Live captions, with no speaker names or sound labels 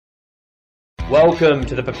Welcome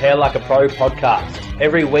to the Prepare Like a Pro podcast.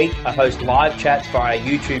 Every week I host live chats via our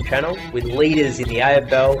YouTube channel with leaders in the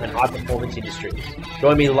AFL and high performance industries.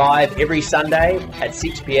 Join me live every Sunday at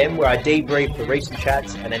 6 p.m. where I debrief the recent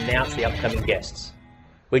chats and announce the upcoming guests.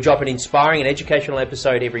 We drop an inspiring and educational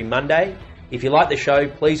episode every Monday. If you like the show,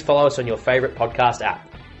 please follow us on your favourite podcast app.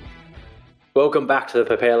 Welcome back to the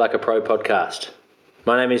Prepare Like a Pro podcast.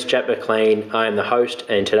 My name is Jack McLean. I am the host,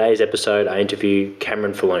 and in today's episode I interview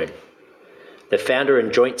Cameron Falloon, the founder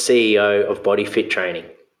and joint CEO of Body Fit Training.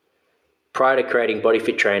 Prior to creating Body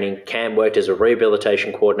Fit Training, Cam worked as a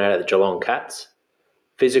rehabilitation coordinator at the Geelong Cats,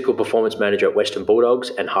 physical performance manager at Western Bulldogs,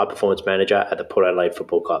 and high performance manager at the Port Adelaide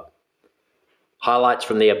Football Club. Highlights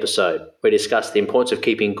from the episode. We discuss the importance of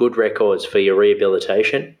keeping good records for your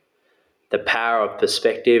rehabilitation, the power of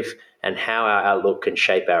perspective and how our outlook can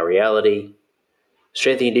shape our reality.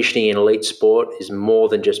 Strength and conditioning in elite sport is more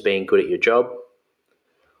than just being good at your job.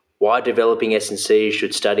 Why developing S&Cs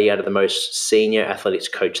should study under the most senior athletics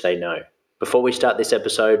coach they know. Before we start this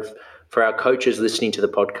episode, for our coaches listening to the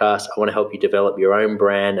podcast, I want to help you develop your own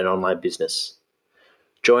brand and online business.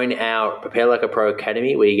 Join our Prepare Like a Pro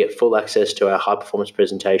Academy, where you get full access to our high performance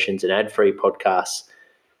presentations and ad-free podcasts.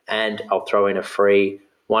 And I'll throw in a free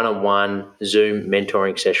one-on-one Zoom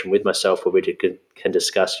mentoring session with myself where we can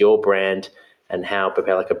discuss your brand and how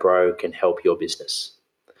Prepare Like a Pro can help your business.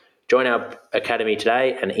 Join our academy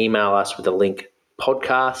today and email us with the link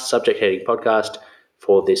podcast, subject heading podcast,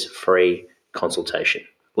 for this free consultation.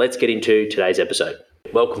 Let's get into today's episode.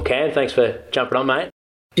 Welcome, Cam. Thanks for jumping on, mate.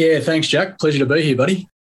 Yeah, thanks, Jack. Pleasure to be here, buddy.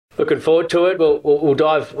 Looking forward to it. We'll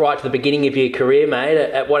dive right to the beginning of your career, mate.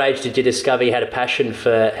 At what age did you discover you had a passion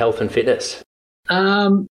for health and fitness?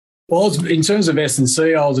 Well, in terms of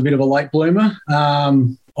S&C, I was a bit of a late bloomer.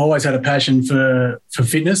 Always had a passion for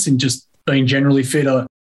fitness and just being generally fit.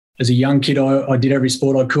 As a young kid, I did every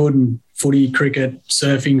sport I could, and footy, cricket,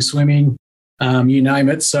 surfing, swimming, you name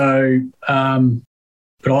it. So,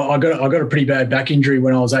 but I got a pretty bad back injury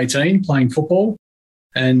when I was 18 playing football,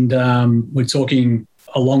 and we're talking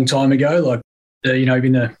a long time ago, like in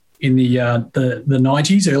the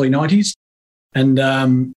 90s, early 90s, and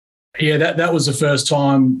that was the first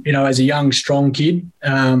time, as a young, strong kid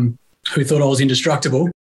who thought I was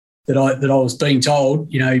indestructible, that I was being told,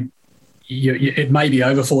 it may be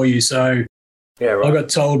over for you. So yeah, right. I got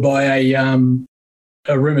told by a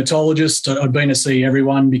rheumatologist. I'd been to see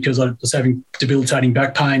everyone because I was having debilitating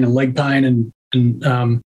back pain and leg pain and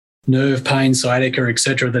nerve pain, sciatica,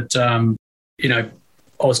 etc. That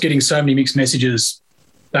I was getting so many mixed messages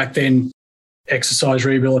back then. Exercise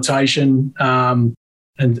rehabilitation and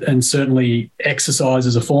certainly exercise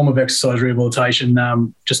as a form of exercise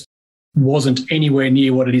rehabilitation just wasn't anywhere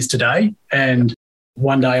near what it is today. And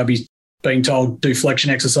one day I'll be being told do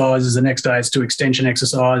flexion exercises, the next day it's do extension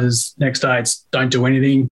exercises, next day it's don't do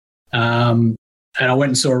anything. And I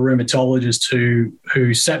went and saw a rheumatologist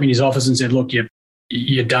who sat me in his office and said, look,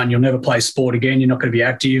 you're done. You'll never play sport again. You're not going to be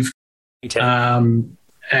active.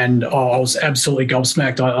 And I was absolutely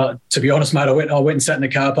gobsmacked. To be honest, mate, I went and sat in the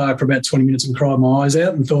car park for about 20 minutes and cried my eyes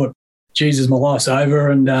out and thought, Jesus, my life's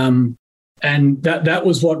over. And that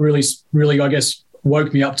was what really, I guess,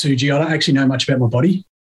 woke me up to, I don't actually know much about my body.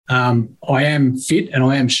 I am fit and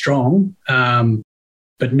I am strong,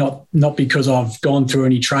 but not because I've gone through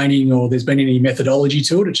any training or there's been any methodology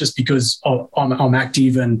to it. It's just because I'm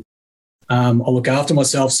active and I look after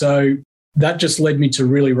myself. So that just led me to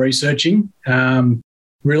really researching,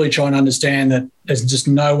 really trying to understand that there's just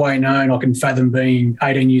no way known I can fathom being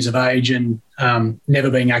 18 years of age and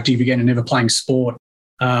never being active again and never playing sport.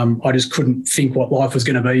 I just couldn't think what life was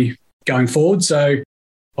going to be going forward. So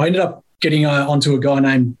I ended up getting onto a guy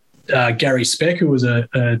named Gary Speck, who was a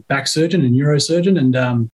back surgeon and neurosurgeon.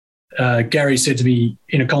 And Gary said to me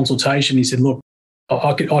in a consultation, he said, look,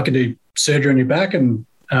 I can do surgery on your back and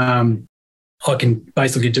I can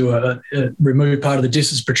basically do a remove part of the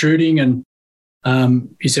disc that's protruding. And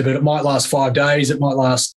he said, but it might last 5 days, it might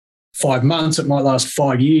last 5 months, it might last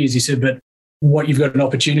 5 years. He said, but what you've got an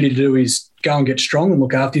opportunity to do is go and get strong and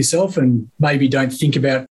look after yourself and maybe don't think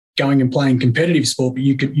about going and playing competitive sport, but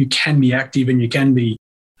you can be active and you can be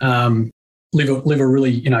live a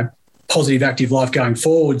really positive, active life going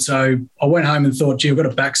forward. So I went home and thought, gee, I've got a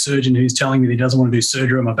back surgeon who's telling me that he doesn't want to do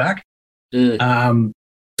surgery on my back. You don't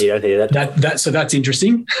hear that. So that's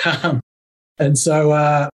interesting. And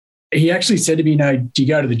so he actually said to me, do you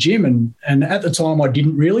go to the gym? And at the time I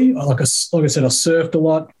didn't really. Like I said, I surfed a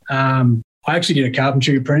lot. I actually did a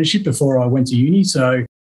carpentry apprenticeship before I went to uni. So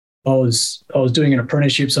I was doing an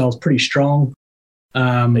apprenticeship, so I was pretty strong.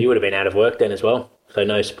 So you would have been out of work then as well, so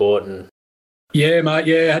no sport and. Yeah, mate.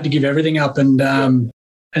 Yeah, I had to give everything up, and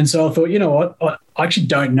And so I thought, you know what, I actually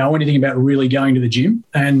don't know anything about really going to the gym.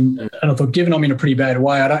 And I thought, given I'm in a pretty bad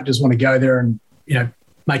way, I don't just want to go there and,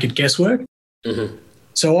 make it guesswork. Mm-hmm.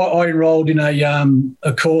 So I enrolled in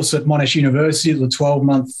a course at Monash University. It was a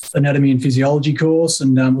 12-month anatomy and physiology course,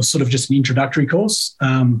 and it was sort of just an introductory course.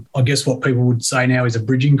 I guess what people would say now is a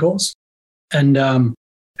bridging course. And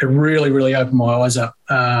it really, really opened my eyes up,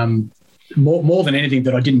 more than anything,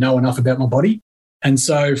 that I didn't know enough about my body. And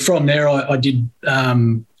so from there, I did a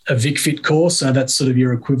VicFit course. So that's sort of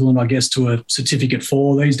your equivalent, I guess, to a Certificate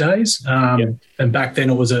 4 these days. And back then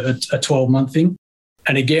it was a 12-month thing.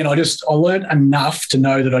 And again, I learned enough to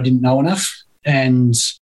know that I didn't know enough.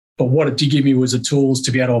 But what it did give me was the tools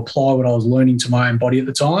to be able to apply what I was learning to my own body at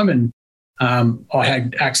the time. And I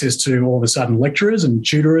had access to all of a sudden lecturers and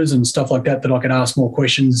tutors and stuff like that I could ask more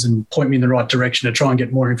questions and point me in the right direction to try and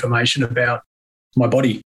get more information about my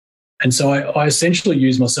body. And so I essentially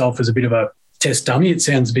used myself as a bit of a test dummy. It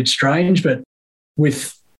sounds a bit strange, but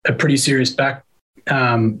with a pretty serious back,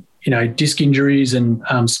 disc injuries and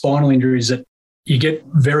spinal injuries, that you get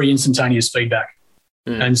very instantaneous feedback.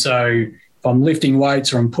 And so if I'm lifting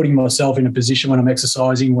weights or I'm putting myself in a position when I'm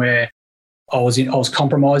exercising where I was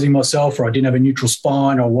compromising myself, or I didn't have a neutral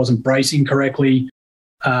spine, or I wasn't bracing correctly,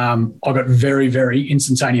 I got very, very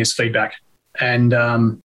instantaneous feedback. And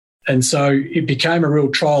so it became a real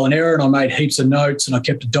trial and error, and I made heaps of notes and I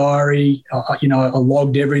kept a diary. I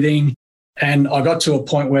logged everything. And I got to a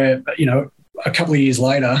point where, a couple of years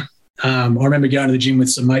later, I remember going to the gym with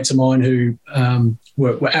some mates of mine who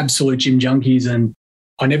were absolute gym junkies, and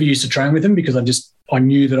I never used to train with them because I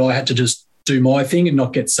knew that I had to just do my thing and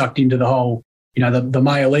not get sucked into the whole, the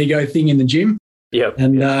male ego thing in the gym. Yep.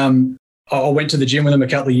 And I went to the gym with them a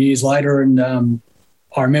couple of years later, and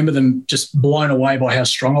I remember them just blown away by how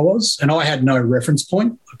strong I was. And I had no reference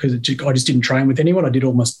point because I just didn't train with anyone. I did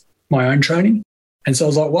almost my own training. And so I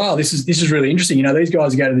was like, wow, this is really interesting. These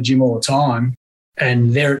guys go to the gym all the time,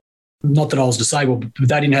 and they're, not that I was disabled, but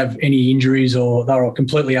they didn't have any injuries, or they were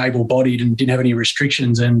completely able-bodied and didn't have any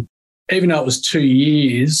restrictions. And even though it was 2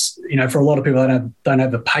 years, for a lot of people, they don't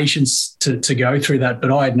have the patience to go through that,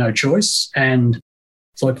 but I had no choice. And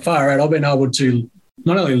it's like, far out, I've been able to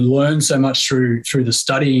not only learn so much through the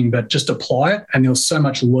studying, but just apply it. And there was so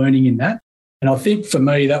much learning in that. And I think for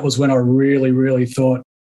me, that was when I really, really thought,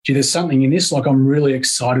 gee, there's something in this. Like, I'm really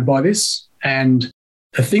excited by this. And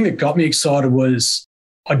the thing that got me excited was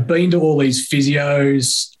I'd been to all these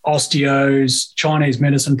physios, osteos, Chinese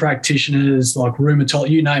medicine practitioners, like rheumatology,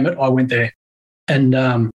 you name it, I went there. And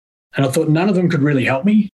I thought none of them could really help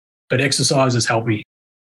me, but exercise has helped me.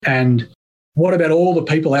 And what about all the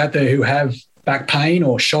people out there who have back pain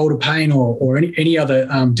or shoulder pain or any other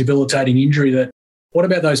debilitating injury? What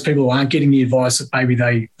about those people who aren't getting the advice that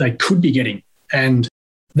maybe they could be getting? And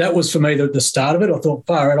that was for me the start of it. I thought,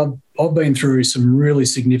 far out, I've been through some really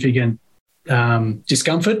significant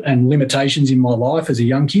discomfort and limitations in my life as a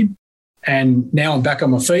young kid. And now I'm back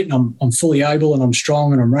on my feet and I'm fully able and I'm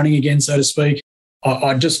strong and I'm running again, so to speak.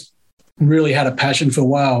 I just really had a passion for,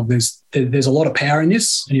 wow, there's a lot of power in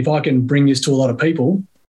this. And if I can bring this to a lot of people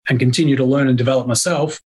and continue to learn and develop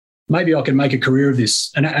myself, maybe I can make a career of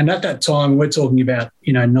this. And at that time, we're talking about,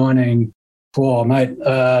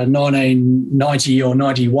 1990 or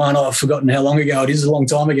 91. I've forgotten how long ago it is, a long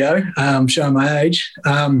time ago, showing my age.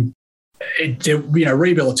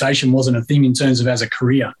 Rehabilitation wasn't a thing in terms of as a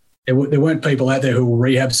career. There weren't people out there who were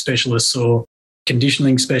rehab specialists or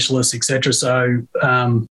conditioning specialists, etc. So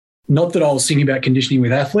not that I was thinking about conditioning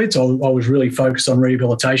with athletes. I was really focused on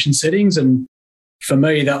rehabilitation settings. And for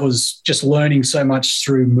me, that was just learning so much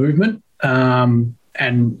through movement. And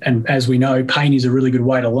as we know, pain is a really good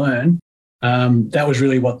way to learn. That was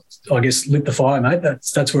really what, I guess, lit the fire, mate.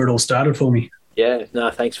 That's where it all started for me. Yeah,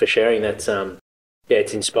 no, thanks for sharing. That's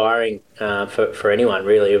it's inspiring for anyone,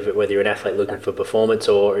 really, whether you're an athlete looking for performance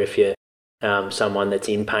or if you're someone that's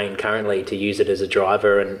in pain currently, to use it as a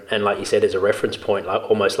driver and like you said, as a reference point, like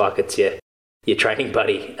almost like it's your training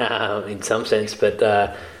buddy in some sense. But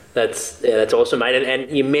that's awesome, mate. And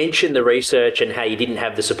you mentioned the research and how you didn't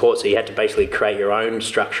have the support, so you had to basically create your own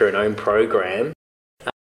structure and own program.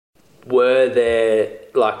 Were there,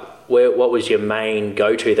 what was your main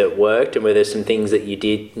go-to that worked, and were there some things that you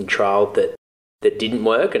did and trialled that didn't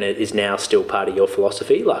work and it is now still part of your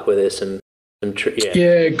philosophy? Like, were there some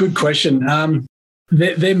Yeah, good question.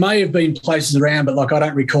 There may have been places around, but I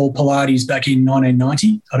don't recall Pilates back in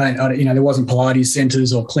 1990. I don't there wasn't Pilates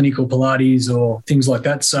centres or clinical Pilates or things like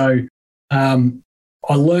that. So I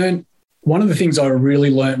learned, one of the things I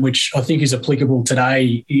really learned, which I think is applicable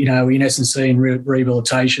today, in S&C and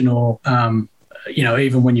rehabilitation, or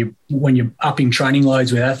even when you're upping training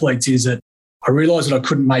loads with athletes, is that I realized that I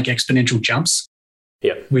couldn't make exponential jumps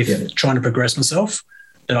with trying to progress myself,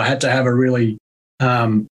 that I had to have a really,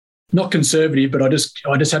 not conservative, but I just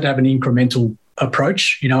had to have an incremental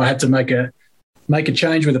approach. You know, I had to make a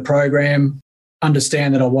change with the program,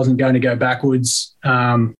 understand that I wasn't going to go backwards.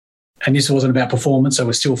 And this wasn't about performance. So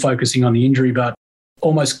we're still focusing on the injury, but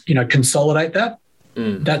almost, you know, consolidate that.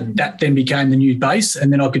 That then became the new base.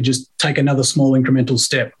 And then I could just take another small incremental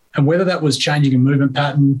step. And whether that was changing a movement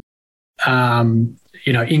pattern,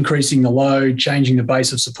 you know, increasing the load, changing the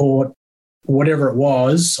base of support, whatever it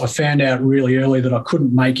was, I found out really early that I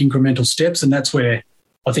couldn't make incremental steps. And that's where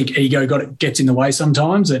I think ego gets in the way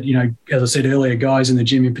sometimes. That, you know, as I said earlier, guys in the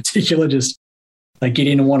gym in particular, just they get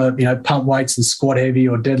in and want to, you know, pump weights and squat heavy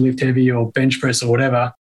or deadlift heavy or bench press or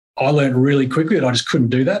whatever. I learned really quickly that I just couldn't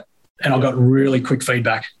do that. And I got really quick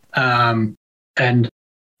feedback. And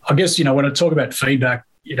I guess, you know, when I talk about feedback,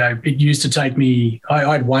 you know, it used to take me,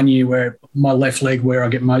 I had 1 year where my left leg, where I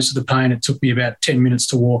get most of the pain, it took me about 10 minutes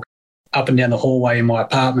to walk up and down the hallway in my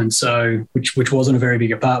apartment. So, which wasn't a very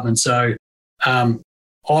big apartment. So,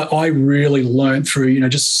 I really learned through, you know,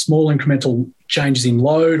 just small incremental changes in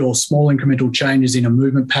load or small incremental changes in a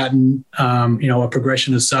movement pattern, you know, a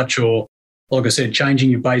progression as such, or like I said, changing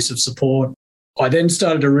your base of support. I then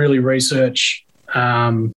started to really research,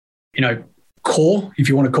 you know, core, if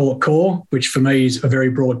you want to call it core, which for me is a very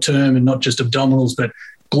broad term, and not just abdominals, but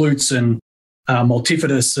glutes and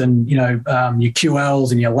multifidus and, you know, your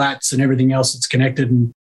QLs and your lats and everything else that's connected.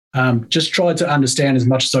 And just tried to understand as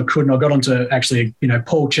much as I could. And I got onto actually, you know,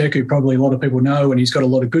 Paul Chek, who probably a lot of people know, and he's got a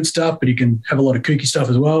lot of good stuff, but he can have a lot of kooky stuff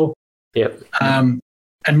as well. Yep.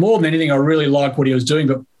 And more than anything, I really liked what he was doing,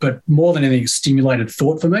 but more than anything, it stimulated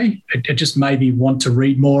thought for me. It just made me want to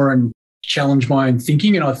read more and challenge my own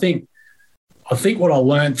thinking. And I think what I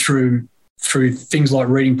learned through things like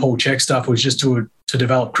reading Paul Chek stuff was just to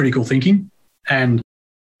develop critical thinking. And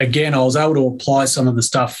again, I was able to apply some of the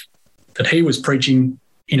stuff that he was preaching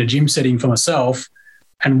in a gym setting for myself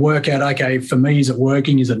and work out, okay, for me, is it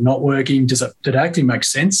working? Is it not working? Did it actually make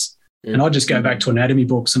sense? Yeah. And I'd just go back to anatomy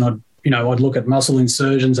books and I'd look at muscle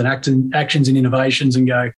insertions and actions and innovations and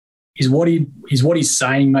go, is what he's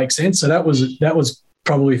saying make sense? So that was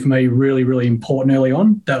probably for me really, really important early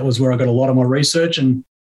on. That was where I got a lot of my research. And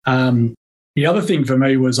the other thing for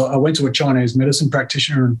me was I went to a Chinese medicine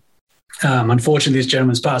practitioner, and unfortunately this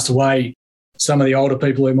gentleman's passed away. Some of the older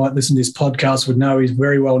people who might listen to this podcast would know he's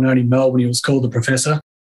very well known in Melbourne. He was called the Professor.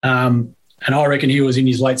 And I reckon he was in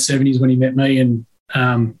his late 70s when he met me. And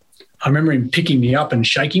I remember him picking me up and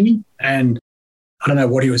shaking me. And I don't know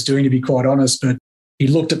what he was doing, to be quite honest, but he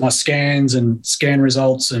looked at my scans and scan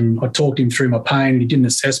results, and I talked him through my pain, and he did an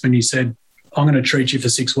assessment. He said, I'm going to treat you for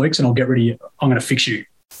 6 weeks and I'll get rid of you. I'm going to fix you.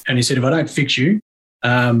 And he said, if I don't fix you,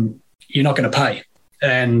 you're not going to pay.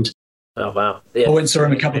 And oh, wow. Yeah. I went and saw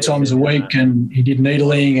him a couple of times a week, and he did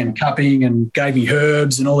needling and cupping and gave me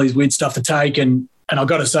herbs and all these weird stuff to take. And I've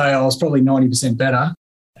got to say, I was probably 90% better.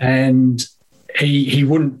 And he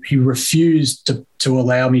refused to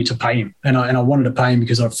allow me to pay him. And I wanted to pay him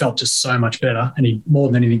because I felt just so much better, and he more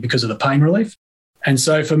than anything because of the pain relief. And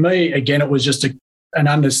so for me, again, it was just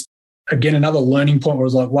another learning point where I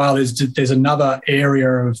was like, wow, there's another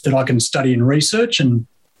area that I can study and research and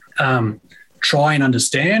try and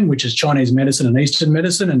understand, which is Chinese medicine and Eastern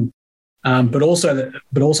medicine, and but also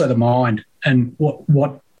the mind, and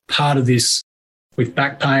what part of this with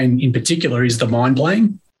back pain in particular is the mind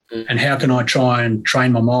playing, and how can I try and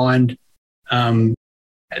train my mind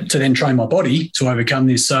to then train my body to overcome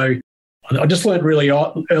this. So I just learned really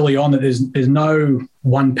early on that there's no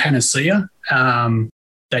one panacea,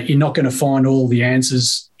 that you're not going to find all the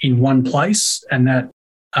answers in one place, and that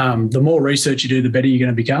the more research you do, the better you're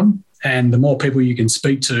going to become, and the more people you can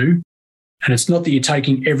speak to. And it's not that you're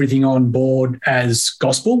taking everything on board as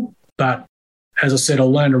gospel, but as I said, I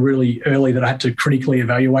learned really early that I had to critically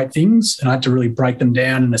evaluate things, and I had to really break them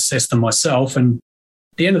down and assess them myself. And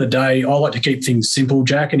at the end of the day, I like to keep things simple,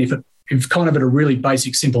 Jack. And if kind of at a really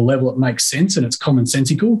basic, simple level, it makes sense and it's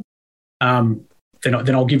commonsensical, then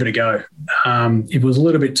I'll give it a go. If it was a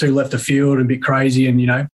little bit too left of field and a bit crazy, and, you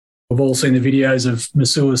know, we've all seen the videos of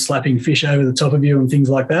masseurs slapping fish over the top of you and things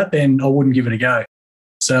like that, then I wouldn't give it a go.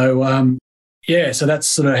 So, so that's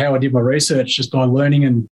sort of how I did my research, just by learning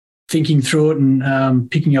and thinking through it,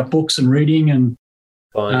 and picking up books and reading, and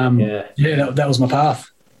that was my path.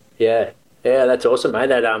 Yeah, that's awesome, mate.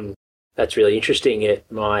 That's really interesting.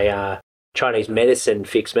 My Chinese medicine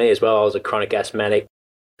fixed me as well. I was a chronic asthmatic.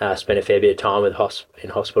 Spent a fair bit of time in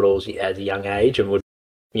hospitals at a young age, and would,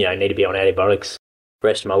 need to be on antibiotics the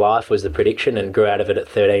rest of my life was the prediction, and grew out of it at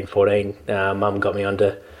 13, 14. Mum got me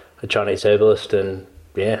onto a Chinese herbalist, and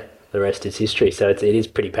the rest is history. So it is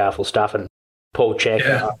pretty powerful stuff. And Paul Check,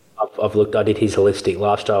 I've looked. I did his holistic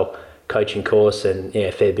lifestyle coaching course, and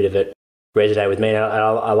a fair bit of it resonated with me. And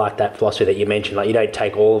I like that philosophy that you mentioned. Like, you don't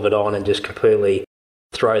take all of it on and just completely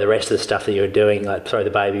throw the rest of the stuff that you're doing, like throw the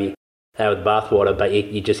baby out with the bathwater, but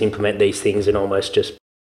you just implement these things and almost just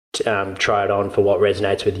try it on for what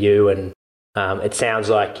resonates with you. And it sounds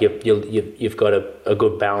like you've got a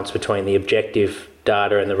good balance between the objective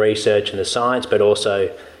data and the research and the science, but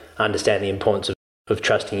also understand the importance of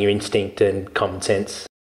trusting your instinct and common sense.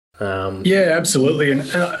 Yeah, absolutely. And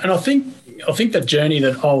I think that journey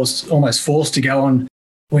that I was almost forced to go on,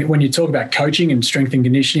 when you talk about coaching and strength and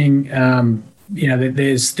conditioning,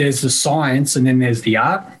 there's the science and then there's the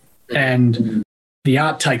art, and the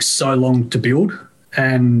art takes so long to build,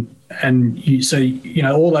 and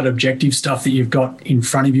all that objective stuff that you've got in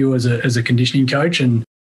front of you as a conditioning coach, and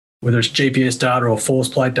whether it's GPS data or force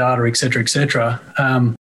plate data, et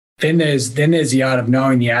cetera, then there's the art of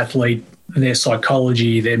knowing the athlete, their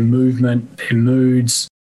psychology, their movement, their moods.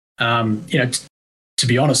 To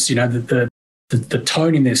be honest, the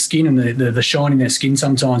tone in their skin and the shine in their skin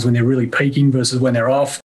sometimes when they're really peaking versus when they're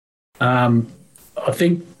off. I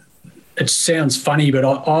think it sounds funny, but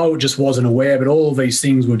I just wasn't aware. But all of these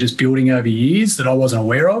things were just building over years that I wasn't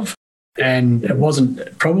aware of. And it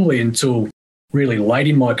wasn't probably until really late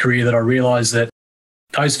in my career that I realised that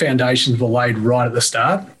those foundations were laid right at the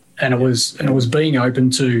start. And it was being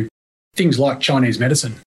open to things like Chinese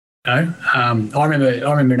medicine. I remember in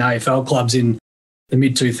AFL clubs in the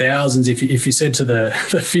mid 2000s, if you said to the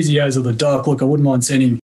physios or the doc, look, I wouldn't mind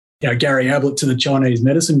sending Gary Ablett to the Chinese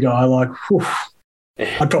medicine guy, like, whew,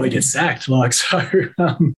 I'd probably get sacked. Like, so,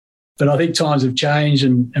 but I think times have changed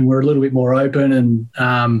and we're a little bit more open,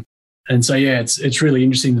 and so it's really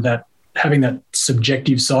interesting that having that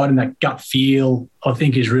subjective side and that gut feel, I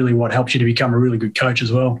think, is really what helps you to become a really good coach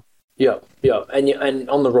as well. Yeah. And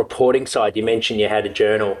on the reporting side, you mentioned you had a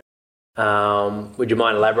journal. Would you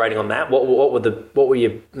mind elaborating on that? What were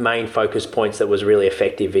your main focus points that was really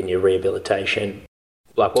effective in your rehabilitation?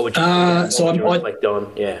 Like, what would you reflect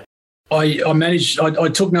on? Yeah. I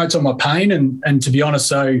took notes on my pain, and to be honest,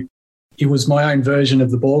 so it was my own version of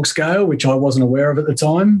the Borg scale, which I wasn't aware of at the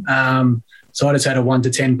time. So I just had a 1 to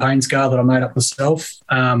 10 pain scale that I made up myself.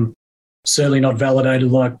 Certainly not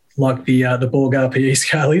validated like the Borg RPE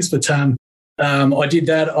scale is, but I did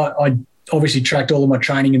that. I obviously tracked all of my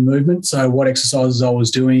training and movement, so what exercises I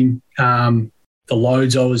was doing, the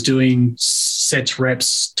loads I was doing, sets,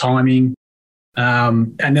 reps, timing,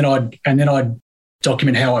 and then I'd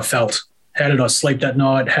document how I felt. How did I sleep that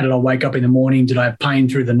night? How did I wake up in the morning? Did I have pain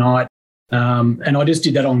through the night? And I just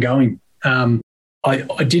did that ongoing. I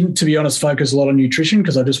didn't, to be honest, focus a lot on nutrition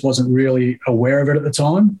because I just wasn't really aware of it at the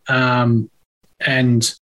time. But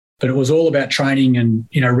it was all about training and,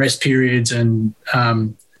 rest periods. And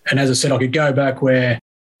as I said, I could go back where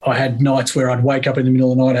I had nights where I'd wake up in the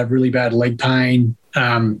middle of the night, have really bad leg pain,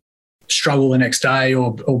 struggle the next day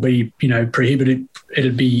or be, prohibited.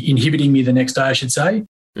 It'd be inhibiting me the next day, I should say.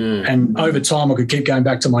 And over time, I could keep going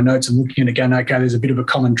back to my notes and looking at it going, okay, there's a bit of a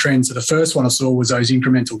common trend. So the first one I saw was those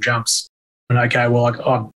incremental jumps. And okay,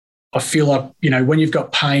 well, I feel like, when you've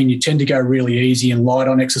got pain, you tend to go really easy and light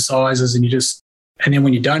on exercises, and then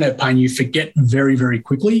when you don't have pain, you forget very, very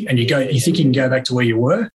quickly, and you think you can go back to where you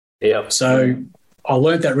were. Yeah. So I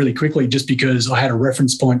learned that really quickly just because I had a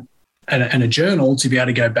reference point and a journal to be able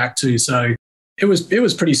to go back to. So it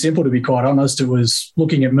was pretty simple, to be quite honest. It was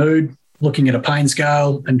looking at mood, looking at a pain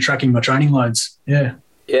scale, and tracking my training loads. Yeah.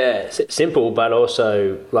 Yeah, simple, but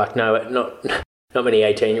also not many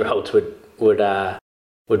 18-year-olds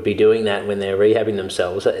would be doing that when they're rehabbing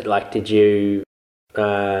themselves. Like, did you?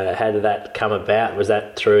 How did that come about? Was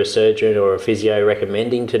that through a surgeon or a physio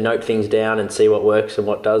recommending to note things down and see what works and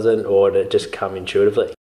what doesn't, or did it just come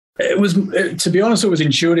intuitively? To be honest, it was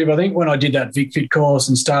intuitive. I think when I did that VicFit course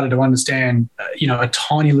and started to understand, a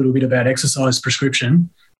tiny little bit about exercise prescription,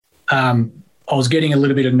 I was getting a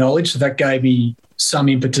little bit of knowledge. So that gave me some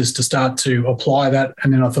impetus to start to apply that.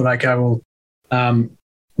 And then I thought, okay, well,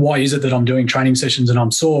 why is it that I'm doing training sessions and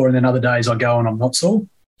I'm sore, and then other days I go and I'm not sore?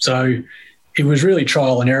 So it was really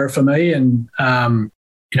trial and error for me. And,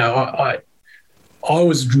 I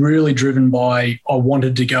was really driven by, I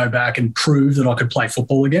wanted to go back and prove that I could play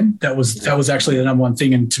football again. That was actually the number one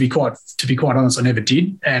thing. And to be quite honest, I never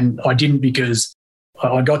did. And I didn't because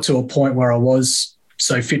I got to a point where I was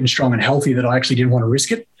so fit and strong and healthy that I actually didn't want to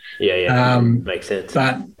risk it. Yeah. Makes sense.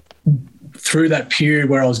 But through that period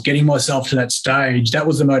where I was getting myself to that stage, that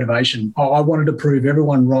was the motivation. I wanted to prove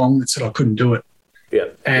everyone wrong that said I couldn't do it. Yeah.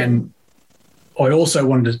 And I also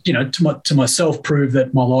wanted to, to myself prove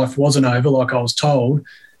that my life wasn't over like I was told,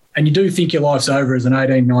 And you do think your life's over as an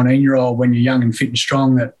 18, 19-year-old when you're young and fit and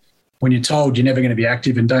strong, that when you're told you're never going to be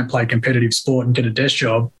active and don't play competitive sport and get a desk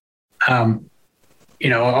job, you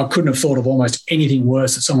know, I couldn't have thought of almost anything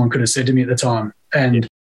worse that someone could have said to me at the time. And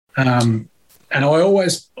I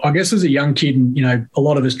always, I guess as a young kid, and, you know, a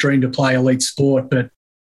lot of us dreamed to play elite sport, but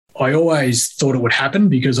I always thought it would happen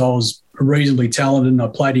because I was reasonably talented and I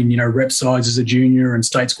played in, you know, rep sides as a junior and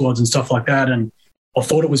state squads and stuff like that. And I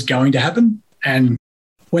thought it was going to happen. And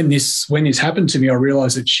when this happened to me, I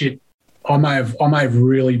realised that shit, I may have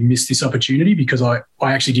really missed this opportunity because I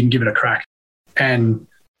actually didn't give it a crack. And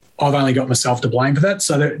I've only got myself to blame for that.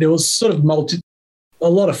 So there was sort of a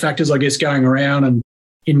lot of factors, I guess, going around and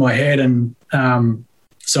in my head. And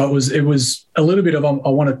so it was a little bit of, I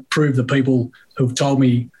want to prove the people who've told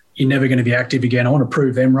me you're never going to be active again, I want to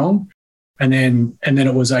prove them wrong. And then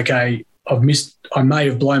it was, okay, I may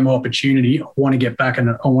have blown my opportunity. I want to get back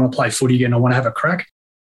and I want to play footy again. I want to have a crack.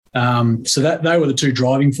 So they were the two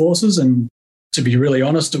driving forces. And to be really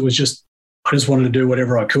honest, it was just, I just wanted to do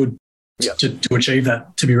whatever I could to achieve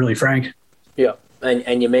that, to be really frank. Yeah.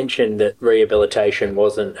 And you mentioned that rehabilitation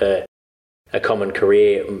wasn't a common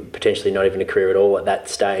career, potentially not even a career at all at that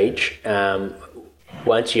stage.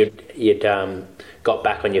 Once you'd got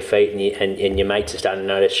back on your feet and your mates are starting to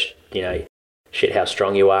notice, you know, shit, how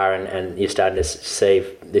strong you are, and you're starting to see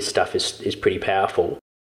this stuff is pretty powerful.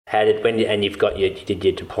 And you did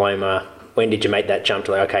your diploma. When did you make that jump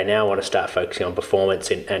to like, okay, now I want to start focusing on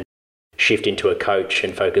performance and shift into a coach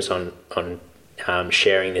and focus on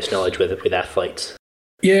sharing this knowledge with athletes?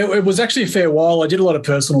 Yeah, it was actually a fair while. I did a lot of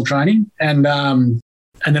personal training, and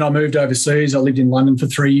then I moved overseas. I lived in London for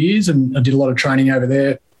 3 years, and I did a lot of training over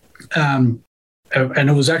there. And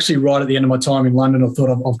it was actually right at the end of my time in London. I thought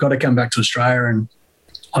I've got to come back to Australia, and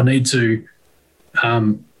I need to,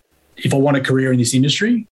 if I want a career in this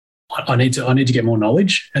industry, I need to get more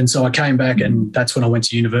knowledge. And so I came back, and that's when I went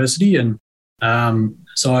to university. And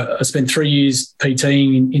so I spent 3 years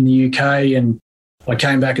PTing in the UK, and I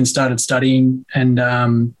came back and started studying. And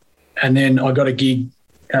then I got a gig.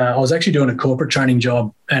 I was actually doing a corporate training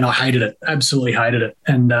job, and I hated it, absolutely hated it.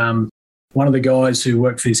 And one of the guys who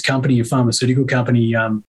worked for this company, a pharmaceutical company,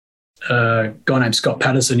 a guy named Scott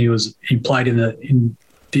Patterson, he played in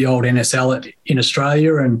the old NSL in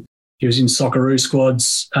Australia, and he was in Socceroo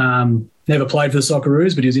squads. Never played for the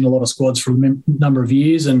Socceroos, but he was in a lot of squads for a number of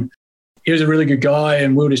years. And he was a really good guy.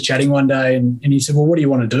 And we were just chatting one day, and he said, "Well, what do you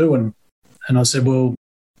want to do?" And I said, "Well,"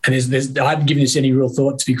 and I hadn't given this any real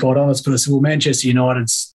thought, to be quite honest, but I said, "Well, Manchester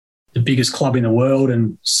United's the biggest club in the world,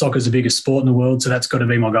 and soccer's the biggest sport in the world, so that's got to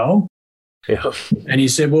be my goal." Yeah. And he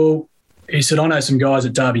said, "I know some guys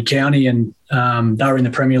at Derby County, and they were in the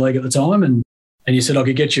Premier League at the time, and he said, I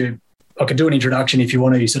could do an introduction if you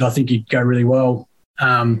want to." He said, "I think you'd go really well.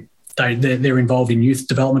 They're involved in youth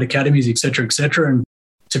development academies, et cetera, and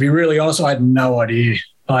to be really honest, I had no idea.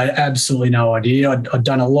 I had absolutely no idea. I'd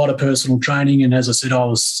done a lot of personal training, and as I said, I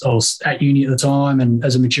was at uni at the time and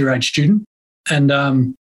as a mature age student. And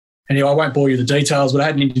anyway, I won't bore you with the details, but I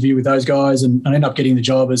had an interview with those guys, and I ended up getting the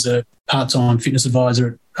job as a part-time fitness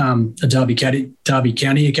advisor at Derby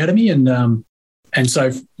County Academy. And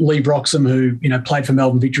so Lee Broxham, who, you know, played for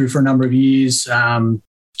Melbourne Victory for a number of years,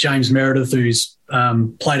 James Meredith, who's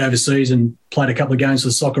played overseas and played a couple of games for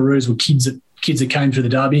the Socceroos, were kids that came through the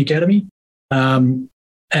Derby Academy.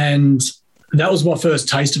 And that was my first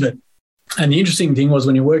taste of it. And the interesting thing was,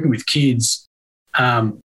 when you're working with kids,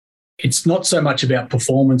 it's not so much about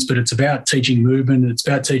performance, but it's about teaching movement. It's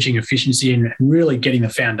about teaching efficiency and really getting the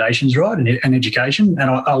foundations right and education. And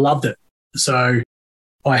I loved it. So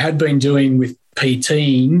I had been doing with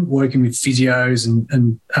PTing, working with physios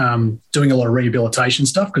and doing a lot of rehabilitation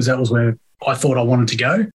stuff, because that was where I thought I wanted to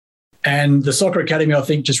go. And the Soccer Academy, I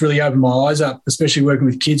think, just really opened my eyes up, especially working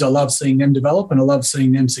with kids. I love seeing them develop, and I love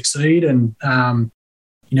seeing them succeed. And,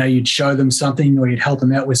 you know, you'd show them something, or you'd help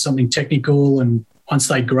them out with something technical, and once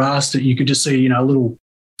they grasped it, you could just see, you know, a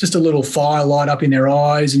little fire light up in their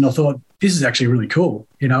eyes. And I thought, this is actually really cool.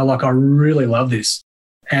 You know, like, I really love this.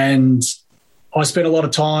 And I spent a lot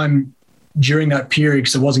of time during that period,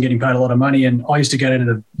 because I wasn't getting paid a lot of money. And I used to go down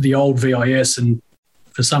to the old VIS. And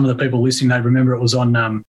for some of the people listening, they remember it was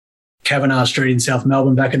on Kavanagh Street in South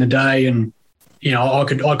Melbourne back in the day. And, you know, I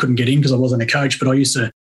couldn't get in because I wasn't a coach, but I used to,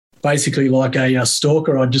 basically like a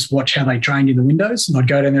stalker, I'd just watch how they trained in the windows, and I'd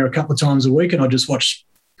go down there a couple of times a week, and I'd just watch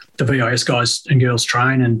the VIS guys and girls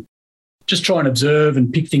train and just try and observe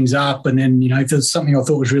and pick things up. And then, you know, if there's something I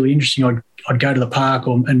thought was really interesting, I'd go to the park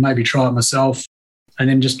and maybe try it myself, and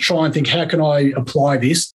then just try and think, how can I apply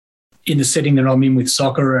this in the setting that I'm in with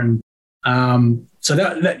soccer? And So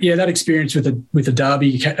that experience with the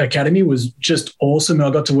Derby Academy was just awesome. And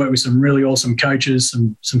I got to work with some really awesome coaches,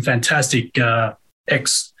 some fantastic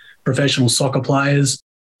ex-professional soccer players.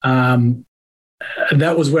 And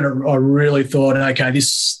that was when I really thought, okay,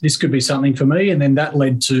 this could be something for me. And then that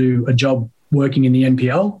led to a job working in the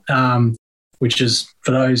NPL, which is,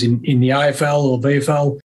 for those in the AFL or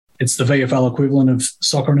VFL, it's the VFL equivalent of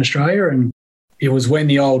soccer in Australia. And it was when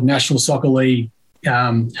the old National Soccer League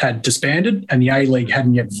had disbanded and the A-League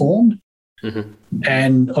hadn't yet formed. Mm-hmm.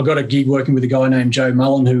 And I got a gig working with a guy named Joe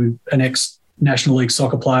Mullen, who an ex-National League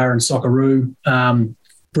soccer player and Socceroo,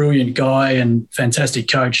 brilliant guy and fantastic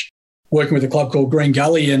coach, working with a club called Green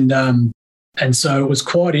Gully. And so it was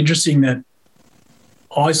quite interesting that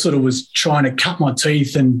I sort of was trying to cut my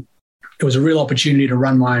teeth, and it was a real opportunity to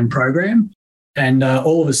run my own program. And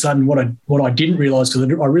all of a sudden, what I didn't realise, because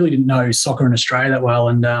I really didn't know soccer in Australia that well,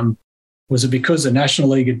 and was it because the National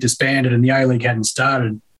League had disbanded and the A-League hadn't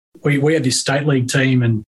started, we had this state league team,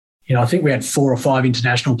 and I think we had 4 or 5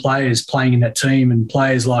 international players playing in that team, and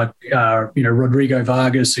players like Rodrigo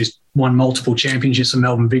Vargas, who's won multiple championships for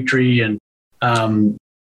Melbourne Victory, and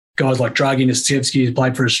guys like Dragi Nastevsky, who's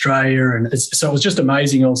played for Australia. And so it was just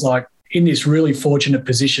amazing. I was like in this really fortunate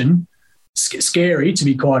position, scary to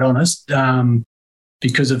be quite honest,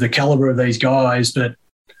 because of the calibre of these guys. But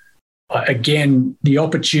again, the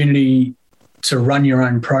opportunity to run your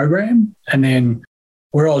own program, and then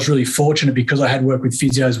where I was really fortunate because I had worked with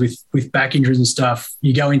physios with back injuries and stuff,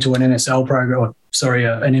 you go into an NSL program, an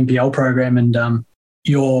NPL program, and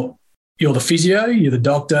you're the physio, you're the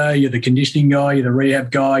doctor, you're the conditioning guy, you're the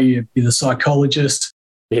rehab guy, you're the psychologist.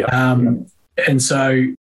 Yeah. And so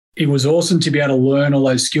it was awesome to be able to learn all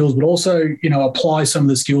those skills, but also, apply some of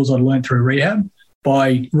the skills I'd learned through rehab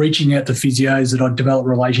by reaching out to physios that I'd developed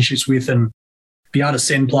relationships with and be able to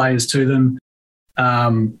send players to them.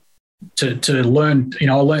 To learn,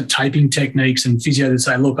 I learned taping techniques, and physio would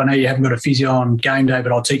say, look, I know you haven't got a physio on game day,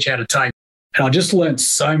 but I'll teach you how to tape. And I just learned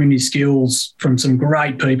so many skills from some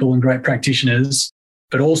great people and great practitioners,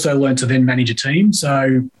 but also learned to then manage a team.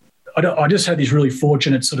 So I just had this really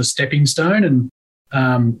fortunate sort of stepping stone, and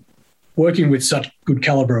working with such good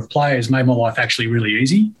calibre of players made my life actually really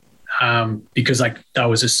easy, because I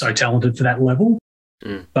was just so talented for that level.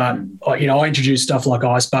 Mm. But, I introduced stuff like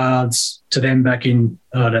ice baths to them back in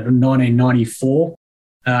 1994,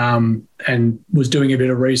 and was doing a bit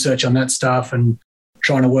of research on that stuff and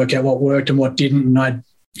trying to work out what worked and what didn't. And I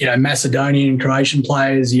had, Macedonian and Croatian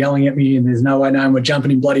players yelling at me, and there's no way we're jumping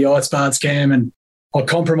in bloody ice baths, Cam. And I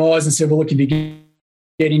compromised and said, well, look, if you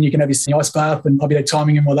get in, you can have your ice bath, and I'll be there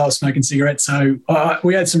timing them while they were smoking cigarettes. So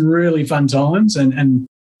we had some really fun times, and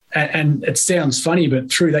it sounds funny,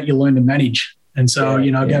 but through that you learn to manage. And so,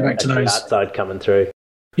 go back to those. The art side coming through.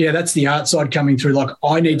 Yeah, that's the art side coming through. Like,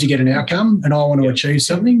 I need to get an outcome and I want to achieve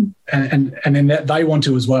something, and then that they want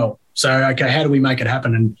to as well. So, okay, how do we make it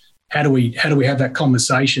happen? And how do we have that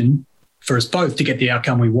conversation for us both to get the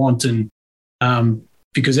outcome we want? And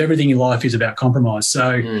because everything in life is about compromise.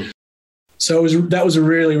 So, that was a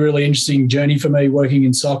really, really interesting journey for me working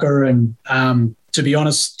in soccer. And to be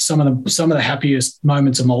honest, some of the happiest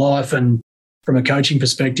moments of my life, and from a coaching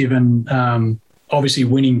perspective, and obviously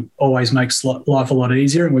winning always makes life a lot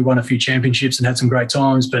easier, and we won a few championships and had some great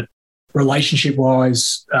times. But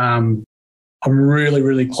relationship-wise, I'm really,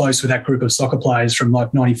 really close with that group of soccer players from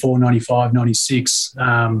like 94, 95, 96.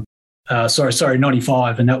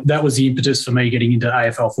 95. And that was the impetus for me getting into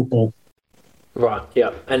AFL football. Right,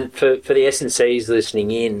 yeah. And for the S&Cs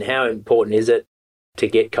listening in, how important is it to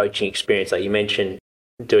get coaching experience? Like you mentioned,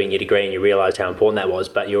 doing your degree, and you realised how important that was,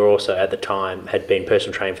 but you also at the time had been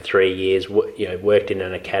personal training for 3 years, worked in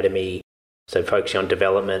an academy, so focusing on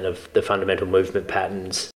development of the fundamental movement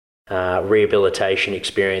patterns, rehabilitation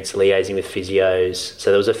experience, liaising with physios.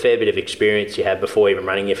 So there was a fair bit of experience you had before even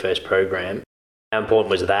running your first program. How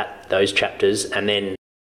important was those chapters? And then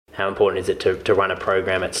how important is it to run a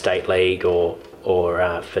program at State League or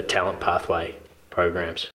for talent pathway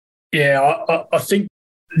programs? Yeah, I think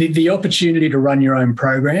the opportunity to run your own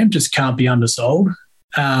program just can't be undersold,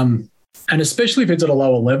 and especially if it's at a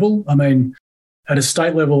lower level. I mean, at a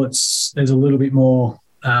state level, there's a little bit more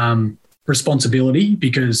responsibility,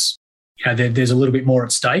 because there's a little bit more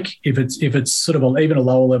at stake. If it's sort of even a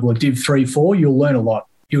lower level, a Div 3, 4, you'll learn a lot.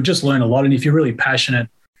 You'll just learn a lot, and if you're really passionate,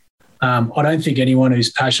 I don't think anyone who's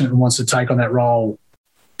passionate and wants to take on that role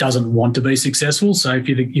doesn't want to be successful. So if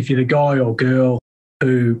you're the guy or girl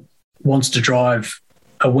who wants to drive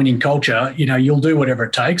a winning culture, you'll do whatever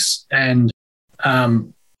it takes. And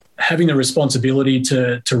having the responsibility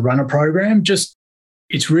to run a program,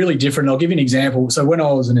 it's really different. I'll give you an example. So when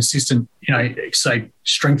I was an assistant, say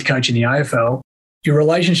strength coach in the AFL, your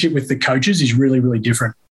relationship with the coaches is really, really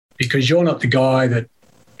different because you're not the guy that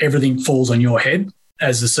everything falls on your head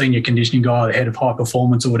as the senior conditioning guy, the head of high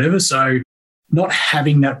performance or whatever. So not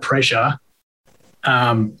having that pressure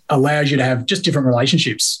allows you to have just different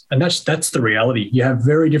relationships. And that's the reality. You have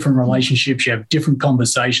very different relationships. You have different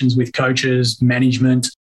conversations with coaches, management,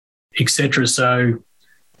 etc. So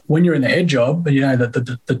when you're in the head job,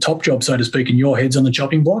 the top job, so to speak, and your head's on the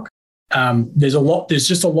chopping block, there's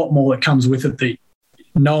just a lot more that comes with it that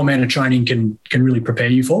no amount of training can really prepare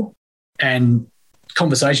you for. And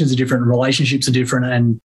conversations are different, relationships are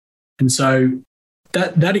different. And so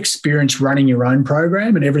that experience running your own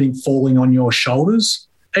program and everything falling on your shoulders,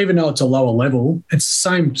 even though it's a lower level, it's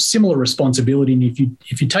similar responsibility. And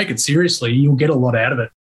if you take it seriously, you'll get a lot out of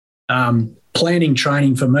it. Planning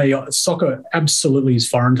training for me, soccer absolutely is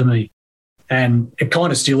foreign to me. And it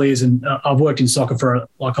kind of still is. And I've worked in soccer for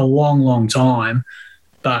a long, long time,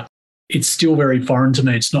 but it's still very foreign to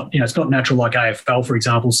me. It's not natural like AFL, for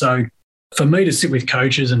example. So for me to sit with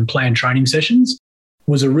coaches and plan training sessions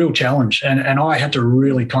was a real challenge. And I had to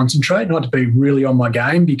really concentrate, not to be really on my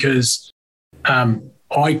game because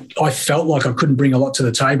I felt like I couldn't bring a lot to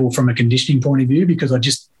the table from a conditioning point of view because I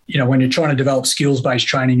just, when you're trying to develop skills-based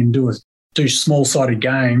training and do small-sided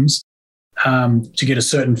games to get a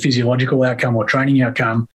certain physiological outcome or training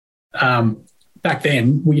outcome, back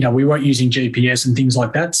then, we weren't using GPS and things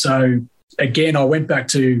like that. So again, I went back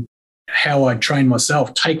to how I trained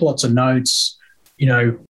myself, take lots of notes,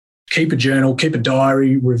 keep a journal, keep a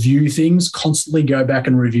diary, review things, constantly go back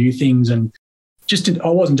and review things. And I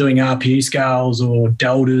wasn't doing RPE scales or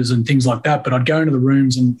deltas and things like that, but I'd go into the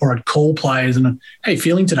rooms or I'd call players and, hey,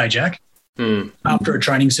 feeling today, Jack? After a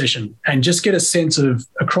training session and just get a sense of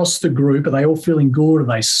across the group, are they all feeling good? Are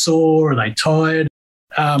they sore? Are they tired?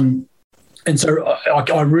 And so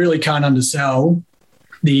I really can't undersell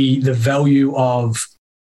the value of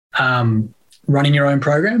running your own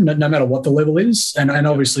program, no matter what the level is. And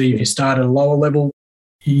obviously, if you start at a lower level,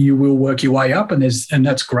 you will work your way up, and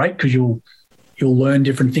that's great because you'll learn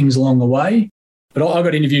different things along the way. But I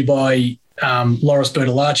got interviewed by Loris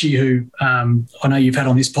Bertolacci, who I know you've had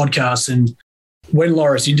on this podcast. And when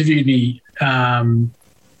Loris interviewed me,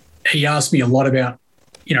 he asked me a lot about,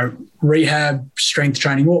 rehab, strength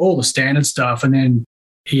training, all the standard stuff. And then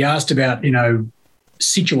he asked about,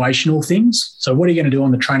 situational things. So what are you going to do on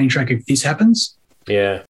the training track if this happens?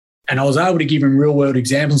 Yeah. And I was able to give him real world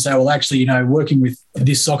examples and say, well, actually, working with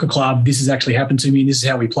this soccer club, this has actually happened to me and this is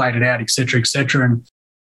how we played it out, et cetera, et cetera. And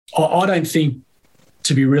I don't think,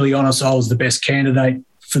 to be really honest, I was the best candidate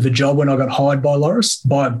for the job when I got hired by Loris,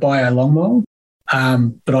 by a long mile.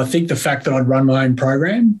 But I think the fact that I'd run my own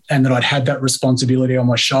program and that I'd had that responsibility on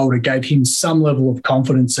my shoulder gave him some level of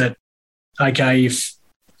confidence that, okay, if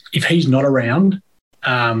he's not around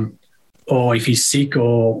or if he's sick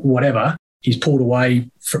or whatever, he's pulled away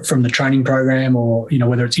from the training program or,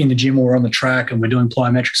 whether it's in the gym or on the track and we're doing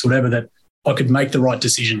plyometrics or whatever, that I could make the right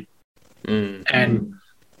decision. And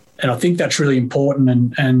I think that's really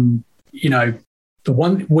important. And the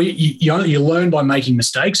one you learn by making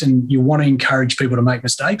mistakes, and you want to encourage people to make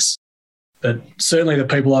mistakes. But certainly the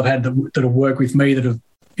people I've had that have worked with me that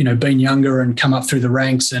have been younger and come up through the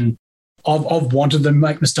ranks, and I've wanted them to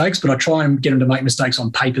make mistakes, but I try and get them to make mistakes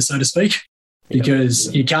on paper, so to speak,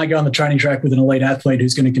 because you can't go on the training track with an elite athlete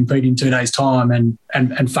who's going to compete in 2 days' time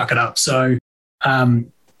and fuck it up. So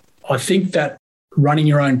I think that running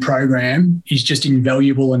your own program is just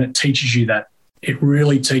invaluable, and it teaches you that. It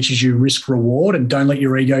really teaches you risk reward, and don't let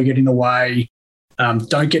your ego get in the way.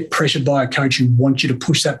 Don't get pressured by a coach who wants you to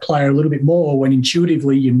push that player a little bit more when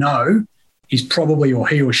intuitively he's probably, or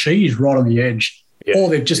he or she is right on the edge, or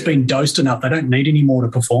they've just been dosed enough. They don't need any more to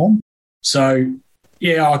perform. So,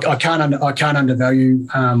 I can't undervalue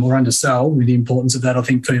or undersell the importance of that, I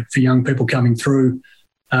think, for young people coming through.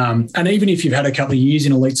 And even if you've had a couple of years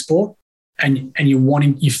in elite sport and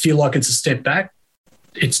you feel like it's a step back,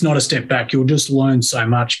 it's not a step back. You'll just learn so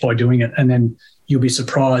much by doing it, and then you'll be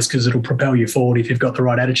surprised because it'll propel you forward if you've got the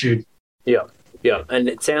right attitude. Yeah. And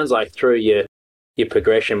it sounds like through your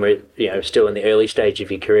progression, we're still in the early stage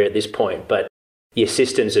of your career at this point, but your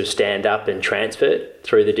systems of stand up and transferred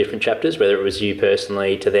through the different chapters, whether it was you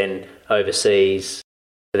personally to then overseas,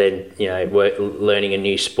 to then learning a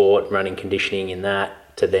new sport, running conditioning in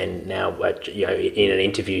that, to then now in an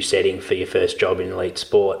interview setting for your first job in elite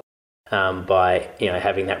sport. By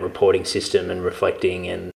having that reporting system and reflecting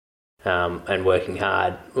and working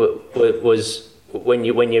hard, was when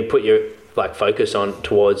you put your focus on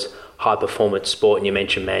towards high performance sport, and you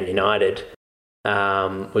mentioned Man United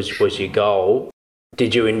was your goal.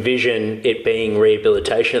 did you envision it being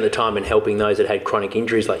rehabilitation at the time and helping those that had chronic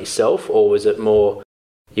injuries like yourself, or was it more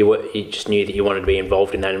you just knew that you wanted to be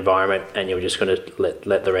involved in that environment and you were just going to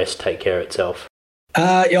let the rest take care of itself?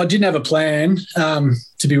 Yeah, I didn't have a plan,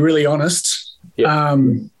 to be really honest,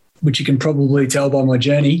 which you can probably tell by my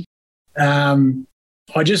journey. It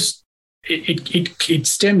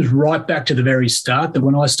stems right back to the very start, that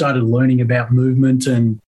when I started learning about movement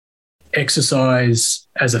and exercise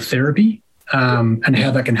as a therapy, and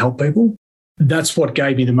how that can help people, that's what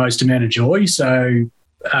gave me the most amount of joy. So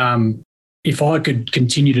if I could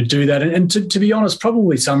continue to do that, and to be honest,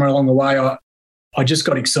 probably somewhere along the way, I just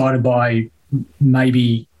got excited by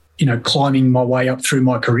maybe, climbing my way up through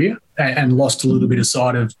my career and lost a little bit of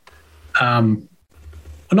sight of,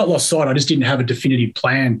 not lost sight, I just didn't have a definitive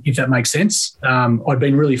plan, if that makes sense. I'd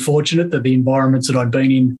been really fortunate that the environments that I'd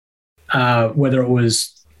been in, whether it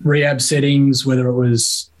was rehab settings, whether it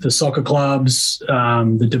was the soccer clubs,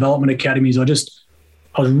 the development academies, I was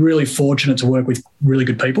really fortunate to work with really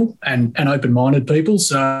good people and open-minded people.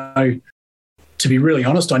 So to be really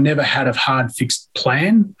honest, I never had a hard fixed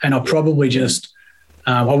plan, and I probably just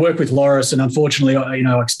I worked with Loris, and unfortunately,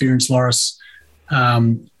 I experienced Loris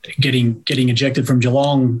getting ejected from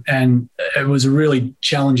Geelong, and it was a really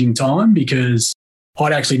challenging time because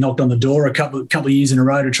I'd actually knocked on the door a couple of years in a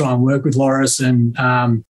row to try and work with Loris, and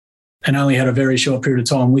only had a very short period of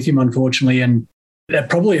time with him, unfortunately, and that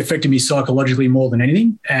probably affected me psychologically more than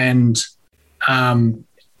anything, and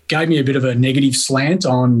gave me a bit of a negative slant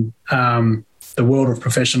on the world of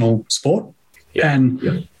professional sport.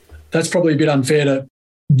 And that's probably a bit unfair to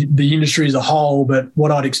the industry as a whole, but what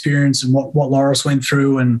I'd experienced and what Loris went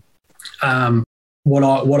through and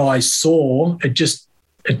what I saw, it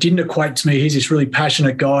didn't equate to me. He's this really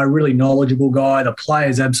passionate guy, really knowledgeable guy. The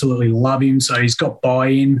players absolutely love him, so he's got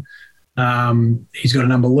buy-in. He's got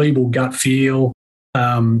an unbelievable gut feel.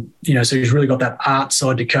 So he's really got that art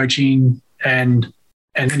side to coaching, and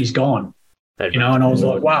then he's gone. And I was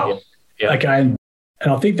like, wow, okay.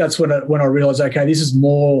 And I think that's when I realised, okay, this is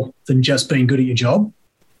more than just being good at your job.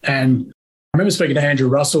 And I remember speaking to Andrew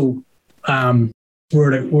Russell.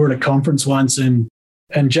 We're at a conference once, and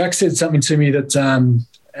Jack said something to me that,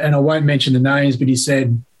 and I won't mention the names, but he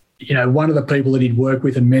said, one of the people that he'd worked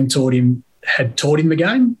with and mentored him had taught him the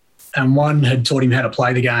game, and one had taught him how to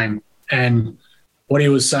play the game. And what he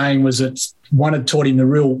was saying was that one had taught him the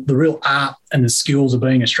real art and the skills of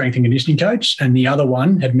being a strength and conditioning coach, and the other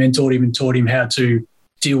one had mentored him and taught him how to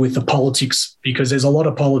deal with the politics, because there's a lot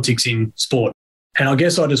of politics in sport. And I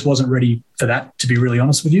guess I just wasn't ready for that, to be really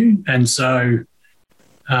honest with you. And so,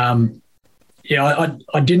 I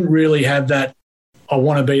didn't really have that, I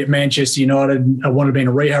want to be at Manchester United, I want to be in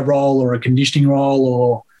a rehab role or a conditioning role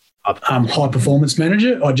or high performance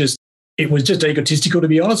manager. It was just egotistical, to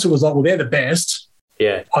be honest. It was like, well, they're the best.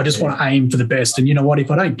 Yeah. I just want to aim for the best. And you know what?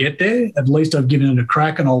 If I don't get there, at least I've given it a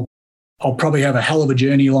crack, and I'll probably have a hell of a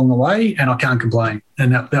journey along the way, and I can't complain.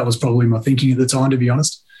 And that was probably my thinking at the time, to be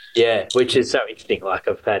honest. Yeah, which is so interesting. Like,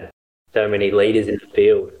 I've had so many leaders in the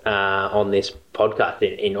field on this podcast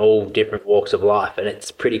in all different walks of life, and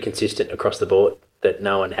it's pretty consistent across the board that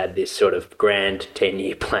no one had this sort of grand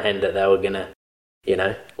 10-year plan that they were going to,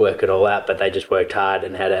 work it all out, but they just worked hard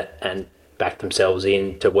and had it and backed themselves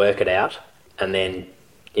in to work it out, and then,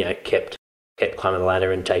 kept climbing the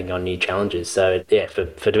ladder and taking on new challenges. So, yeah, for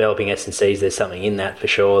developing S&Cs, there's something in that for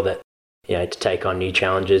sure, that, to take on new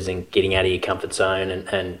challenges and getting out of your comfort zone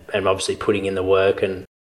and obviously putting in the work. And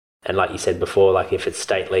like you said before, like if it's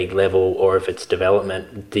state league level or if it's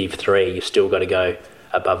development, Div 3, you've still got to go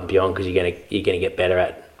above and beyond, because you're going to get better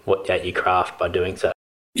at your craft by doing so.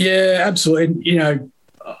 Yeah, absolutely.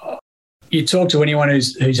 You talk to anyone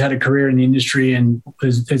who's had a career in the industry, and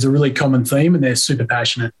there's a really common theme, and they're super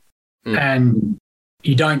passionate. And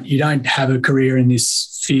you don't have a career in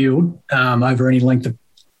this field over any length of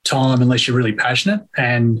time unless you're really passionate.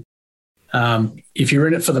 And if you're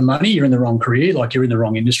in it for the money, you're in the wrong career. Like, you're in the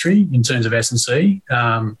wrong industry in terms of S&C.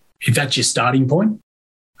 If that's your starting point,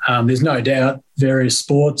 there's no doubt various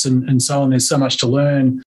sports and so on, there's so much to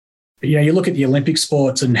learn. But, you look at the Olympic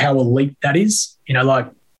sports and how elite that is.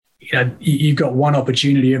 You've got one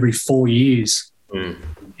opportunity every 4 years.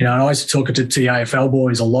 And I used to talk to the AFL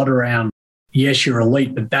boys a lot around, yes, you're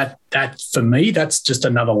elite, but that for me, that's just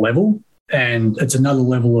another level. And it's another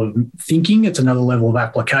level of thinking. It's another level of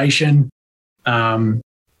application. To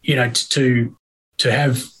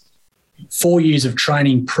have 4 years of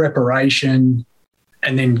training, preparation,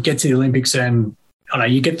 and then get to the Olympics and,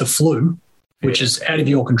 you get the flu, which is out of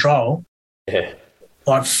your control. Yeah.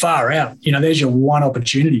 Like, far out. There's your one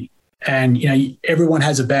opportunity. And, everyone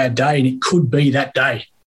has a bad day, and it could be that day.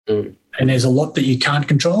 And And there's a lot that you can't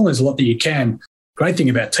control. And there's a lot that you can. Great thing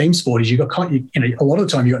about team sport is a lot of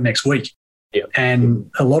the time you got next week. Yep.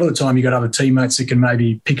 And a lot of the time you got other teammates that can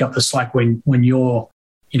maybe pick up the slack when you're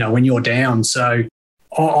down. So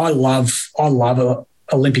I love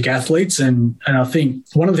Olympic athletes. And I think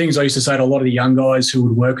one of the things I used to say to a lot of the young guys who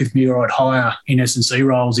would work with me or I'd hire in S&C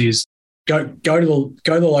roles is go to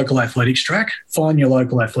the local athletics track, find your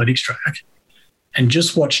local athletics track and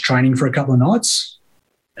just watch training for a couple of nights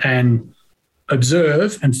and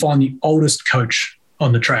observe and find the oldest coach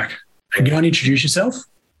on the track and go and introduce yourself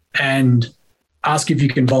and ask if you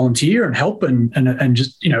can volunteer and help and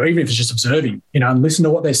just, even if it's just observing, and listen to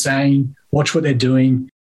what they're saying, watch what they're doing.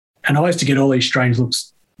 And I used to get all these strange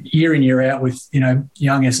looks year in, year out with,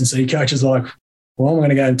 young S&C coaches like, well, I'm going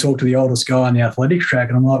to go and talk to the oldest guy on the athletics track.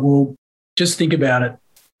 And I'm like, well, just think about it.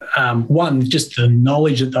 One, just the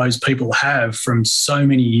knowledge that those people have from so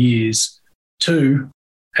many years. Two,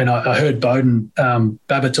 and I heard Bowden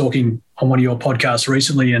Babber talking on one of your podcasts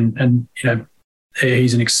recently, and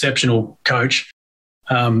he's an exceptional coach.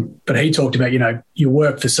 But he talked about, you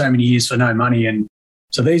work for so many years for no money. And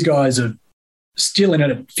so these guys are still in it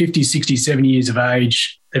at 50, 60, 70 years of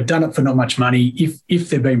age. They've done it for not much money, if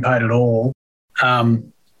they've been paid at all.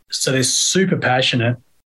 So they're super passionate.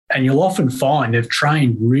 And you'll often find they've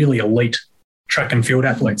trained really elite track and field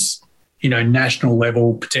athletes, national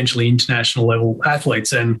level, potentially international level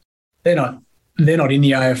athletes. And they're not in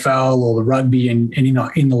the AFL or the rugby and in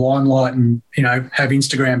the limelight and, have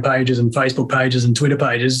Instagram pages and Facebook pages and Twitter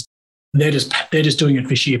pages. They're just doing it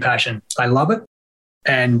for sheer passion. They love it.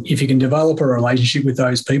 And if you can develop a relationship with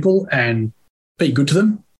those people and be good to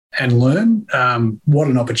them and learn, what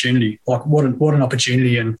an opportunity. Like what an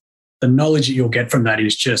opportunity. And the knowledge that you'll get from that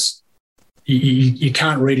is just, you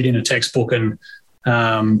can't read it in a textbook. And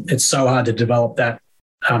it's so hard to develop that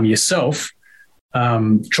yourself.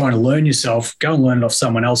 Trying to learn yourself, go and learn it off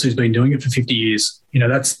someone else who's been doing it for 50 years.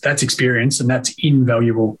 That's experience and that's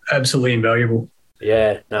invaluable, absolutely invaluable.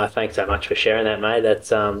 Yeah, no, thanks so much for sharing that, mate.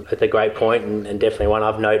 That's a great point and definitely one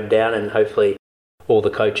I've noted down and hopefully all the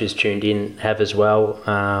coaches tuned in have as well.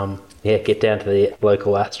 Get down to the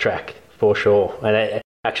local arts track for sure. And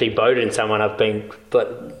actually, Bowden, someone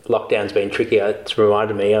lockdown's been tricky. It's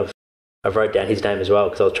reminded me I've wrote down his name as well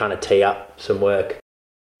because I was trying to tee up some work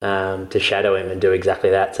to shadow him and do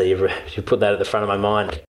exactly that. So you put that at the front of my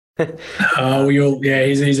mind.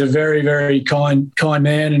 He's a very, very kind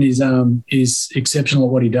man, and he's exceptional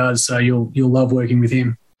at what he does. So you'll love working with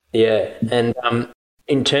him. Yeah, and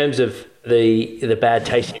in terms of the bad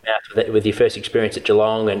taste in your mouth with your first experience at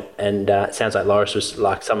Geelong, and it sounds like Loris was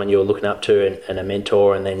like someone you were looking up to and a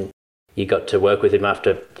mentor, and then you got to work with him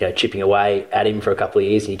after chipping away at him for a couple of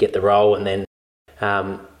years, and you get the role, and then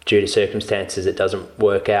due to circumstances it doesn't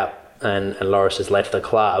work out, and Loris has left the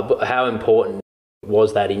club. How important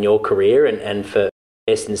was that in your career, and for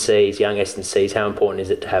S&Cs, young S&Cs, how important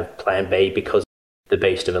is it to have plan B because of the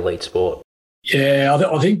beast of elite sport? Yeah,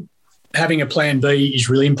 I think having a plan B is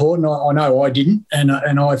really important. I know I didn't, and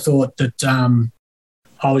I thought that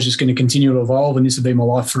I was just going to continue to evolve and this would be my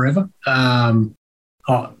life forever. I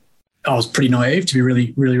was pretty naive, to be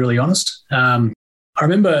really, really, really honest. I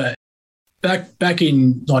remember back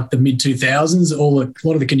in like the mid-2000s, a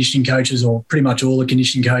lot of the conditioning coaches, or pretty much all the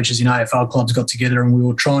conditioning coaches in AFL clubs, got together and we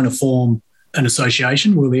were trying to form an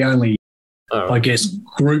association. We were the only, I guess,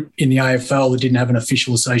 group in the AFL that didn't have an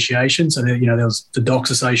official association. So there was the Docs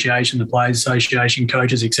Association, the Players Association,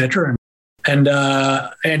 coaches, etc. And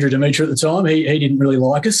Andrew Demetra at the time, he didn't really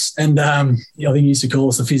like us, and I think he used to call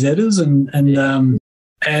us the phys editors.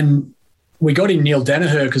 And we got in Neil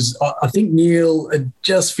Danaher because I think Neil had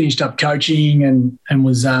just finished up coaching and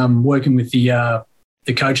was working with the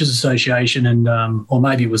Coaches Association and or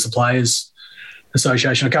maybe it was the Players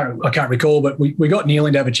Association. I can't recall, but we got Neil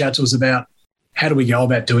in to have a chat to us about how do we go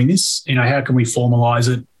about doing this? How can we formalise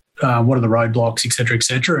it? What are the roadblocks, et cetera, et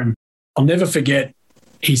cetera? And I'll never forget,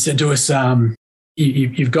 he said to us,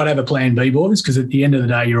 you've got to have a plan B, boys, because at the end of the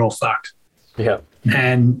day, you're all fucked. Yeah.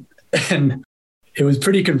 And it was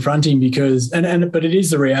pretty confronting because, but it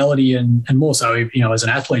is the reality, and more so, as an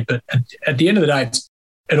athlete. But at the end of the day,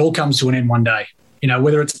 it all comes to an end one day.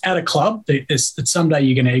 Whether it's at a club, that someday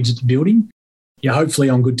you're going to exit the building. You're hopefully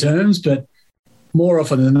on good terms, but more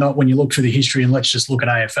often than not, when you look through the history, and let's just look at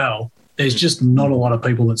AFL, there's just not a lot of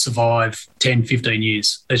people that survive 10, 15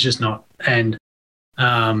 years. There's just not. And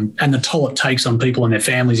the toll it takes on people and their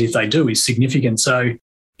families if they do is significant. So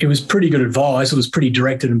it was pretty good advice. It was pretty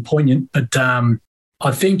directed and poignant. But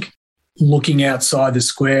I think looking outside the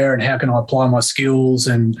square and how can I apply my skills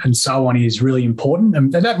and so on is really important.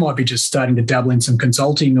 And that might be just starting to dabble in some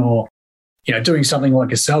consulting or doing something like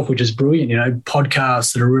yourself, which is brilliant,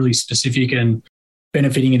 podcasts that are really specific and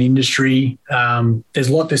benefiting an industry.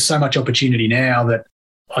 There's so much opportunity now that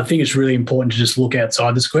I think it's really important to just look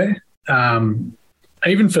outside the square.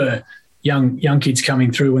 Even for young kids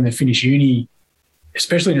coming through when they finish uni,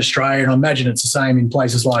 especially in Australia, and I imagine it's the same in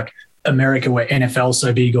places like America where NFL's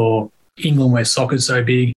so big, or England where soccer's so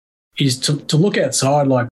big, is to look outside,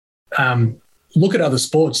 look at other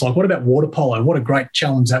sports. Like, what about water polo? What a great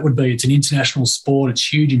challenge that would be. It's an international sport.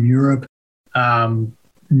 It's huge in Europe.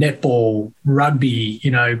 Netball, rugby,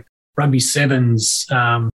 rugby sevens.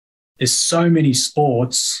 There's so many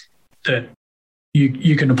sports that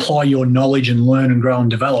you can apply your knowledge and learn and grow and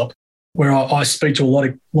develop. Where I speak to a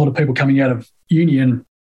lot of people coming out of uni, and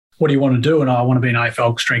what do you want to do? And I want to be an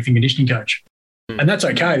AFL strength and conditioning coach. And that's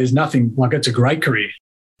okay. There's nothing, it's a great career,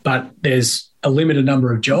 but there's a limited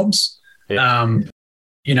number of jobs. Yeah.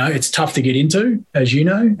 It's tough to get into, as you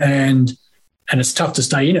know, and it's tough to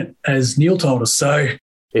stay in it, as Neil told us. So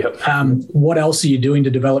what else are you doing to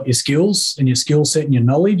develop your skills and your skill set and your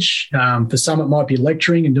knowledge? For some, it might be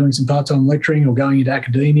lecturing and doing some part-time lecturing, or going into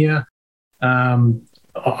academia.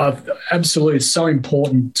 Absolutely, it's so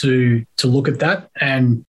important to look at that.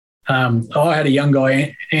 And I had a young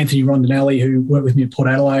guy, Anthony Rondinelli, who worked with me at Port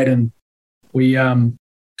Adelaide, and we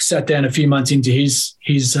sat down a few months into his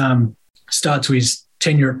start to his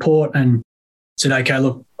tenure at Port, and said, okay,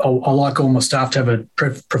 look, I like all my staff to have a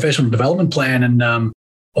professional development plan. And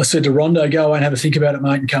I said to Rondo, go away and have a think about it,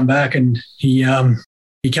 mate, and come back. And he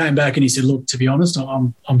came back and he said, look, to be honest,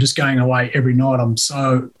 I'm just going away every night. I'm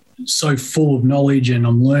so full of knowledge, and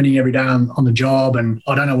I'm learning every day on the job, and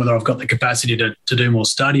I don't know whether I've got the capacity to do more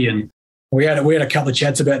study. And we had a couple of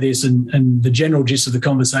chats about this, and the general gist of the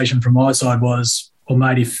conversation from my side was, well,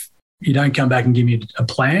 mate, if you don't come back and give me a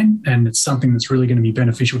plan, and it's something that's really going to be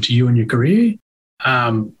beneficial to you and your career,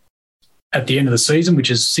 at the end of the season, which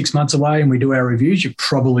is 6 months away, and we do our reviews, you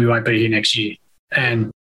probably won't be here next year. And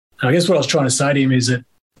I guess what I was trying to say to him is that,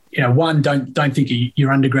 one, don't think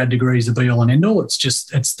your undergrad degree is the be all and end all. It's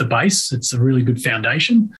the base. It's a really good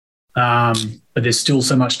foundation. But there's still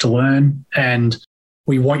so much to learn, and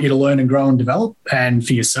we want you to learn and grow and develop, and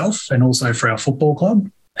for yourself, and also for our football club.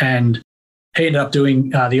 And he ended up doing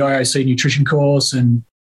the IOC nutrition course, and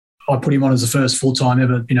I put him on as the first full-time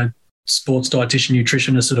ever, sports dietitian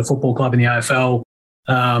nutritionist at a football club in the AFL.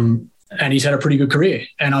 And he's had a pretty good career,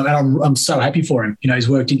 and I'm so happy for him. He's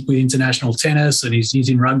worked with international tennis, and he's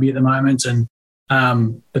in rugby at the moment. And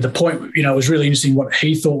but the point, it was really interesting what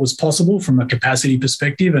he thought was possible from a capacity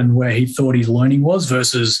perspective, and where he thought his learning was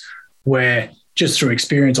versus where, just through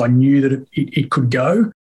experience, I knew that it could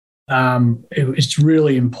go. It's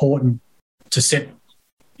really important to set,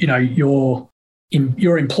 your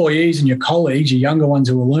employees and your colleagues, your younger ones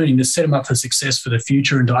who are learning, to set them up for success for the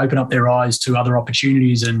future, and to open up their eyes to other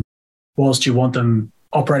opportunities. And whilst you want them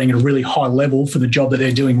operating at a really high level for the job that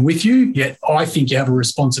they're doing with you, yet I think you have a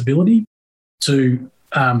responsibility to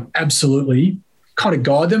absolutely kind of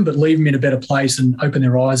guide them, but leave them in a better place and open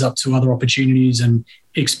their eyes up to other opportunities and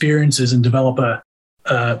experiences, and develop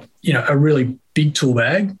a really big tool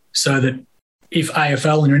bag, so that if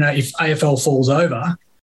AFL falls over,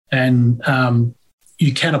 and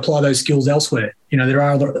you can apply those skills elsewhere. There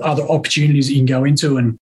are other opportunities that you can go into,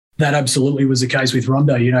 and that absolutely was the case with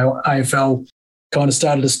Rondo. AFL kind of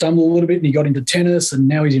started to stumble a little bit, and he got into tennis, and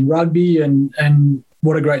now he's in rugby, and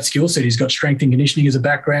what a great skill set. He's got strength and conditioning as a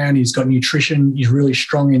background. He's got nutrition. He's really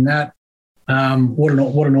strong in that. What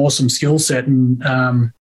an awesome skill set.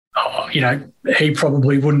 And, he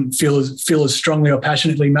probably wouldn't feel as strongly or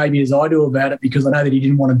passionately maybe as I do about it, because I know that he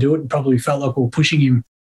didn't want to do it, and probably felt like we were pushing him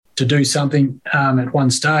to do something at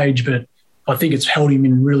one stage. But I think it's held him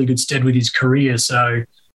in really good stead with his career. So,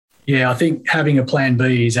 yeah, I think having a plan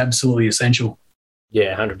B is absolutely essential.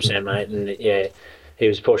 Yeah, 100%, mate. And, yeah, he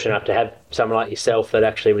was fortunate enough to have someone like yourself that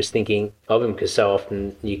actually was thinking of him, because so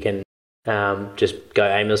often you can just go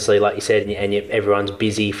aimlessly, like you said, and everyone's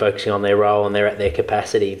busy focusing on their role and they're at their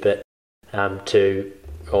capacity. But to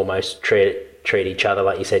almost treat each other,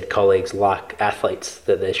 like you said, colleagues, like athletes,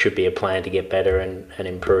 that there should be a plan to get better and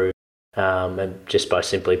improve. And just by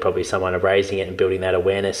simply probably someone raising it and building that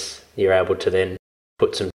awareness, you're able to then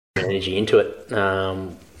put some energy into it,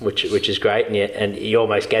 which is great. And you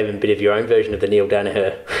almost gave him a bit of your own version of the Neil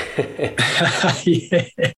Danaher.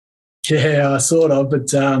 Yeah, sort of.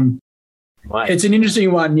 But it's an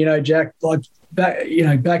interesting one, Jack. Like back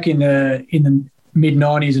in the mid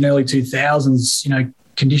 '90s and early 2000s,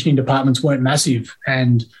 conditioning departments weren't massive,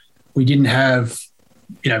 and we didn't have,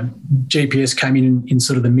 GPS came in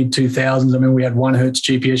sort of the mid 2000s. I mean, we had 1 Hertz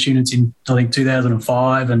GPS units in, I think,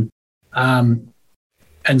 2005,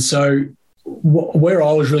 and so where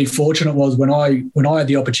I was really fortunate was when I had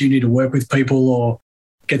the opportunity to work with people or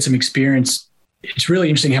get some experience, it's really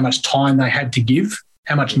interesting how much time they had to give,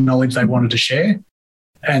 how much knowledge they wanted to share.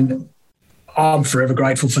 And I'm forever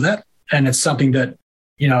grateful for that. And it's something that,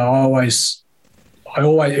 you know,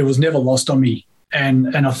 it was never lost on me.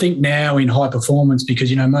 And I think now in high performance, because,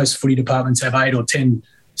 you know, most footy departments have 8 or 10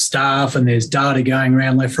 staff and there's data going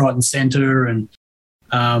around left, right and centre, and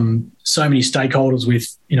so many stakeholders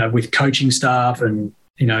with coaching staff and,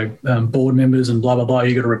 you know, board members and blah, blah, blah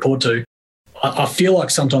you got to report to. I feel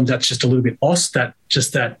like sometimes that's just a little bit lost, that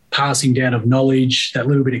passing down of knowledge, that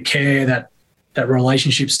little bit of care, that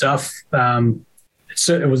relationship stuff.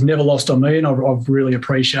 It was never lost on me, and I've really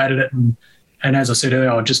appreciated it. And as I said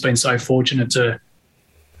earlier, I've just been so fortunate to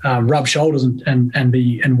rub shoulders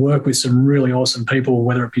and work with some really awesome people,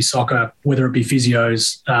 whether it be soccer, whether it be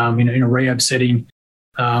physios, in a rehab setting,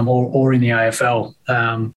 or in the AFL.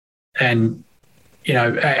 And you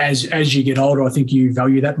know, as you get older, I think you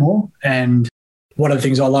value that more. And one of the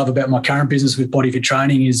things I love about my current business with Body Fit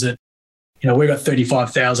Training is that, you know, we've got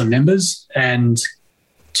 35,000 members, and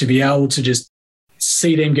to be able to just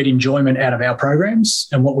see them get enjoyment out of our programs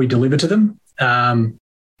and what we deliver to them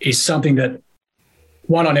is something that,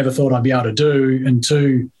 one, I never thought I'd be able to do, and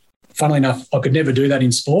two, funnily enough, I could never do that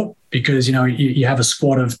in sport because, you know, you have a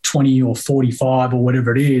squad of 20 or 45 or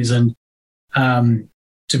whatever it is, and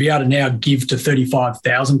to be able to now give to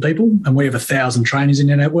 35,000 people, and we have 1,000 trainers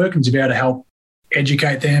in our network, and to be able to help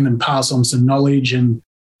educate them and pass on some knowledge and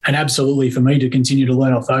absolutely for me to continue to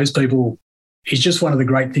learn off those people is just one of the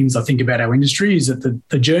great things I think about our industry, is that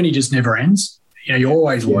the journey just never ends. You know, you're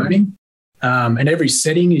always learning, and every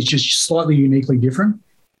setting is just slightly uniquely different,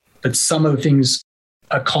 but some of the things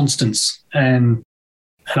are constants. And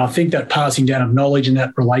I think that passing down of knowledge and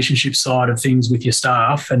that relationship side of things with your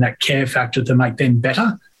staff and that care factor to make them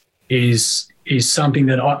better is something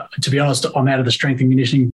that, to be honest, I'm out of the strength and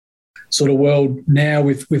conditioning sort of world now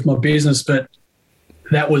with my business, but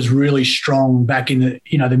that was really strong back in the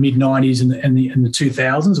mid 90s and the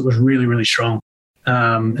 2000s. It was really, really strong,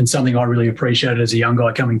 and something I really appreciated as a young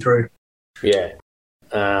guy coming through. Yeah,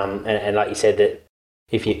 and like you said, that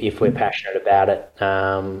if we're passionate about it,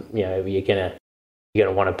 you know, you're gonna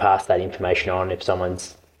want to pass that information on. If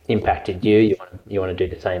someone's impacted you want to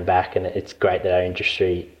do the same back, and it's great that our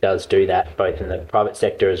industry does do that, both in the private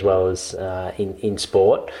sector as well as in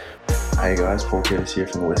sport. Hey guys, Paul Curtis here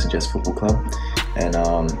from the Western Jets Football Club, and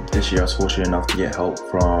this year I was fortunate enough to get help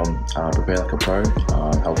from Prepare Like a Pro,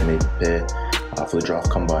 helping me prepare for the draft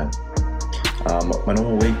combine. My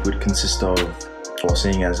normal week would consist of, well,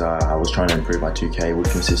 seeing as I was trying to improve my 2K, would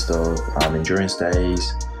consist of endurance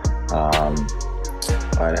days.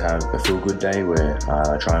 I'd have a feel-good day where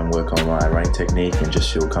I try and work on my running technique and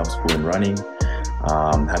just feel comfortable in running.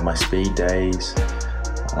 Have my speed days.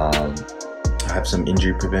 I have some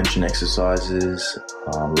injury prevention exercises,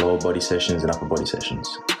 lower body sessions and upper body sessions.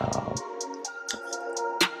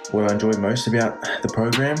 What I enjoyed most about the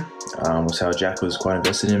program was how Jack was quite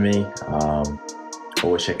invested in me,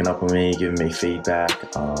 always checking up on me, giving me feedback.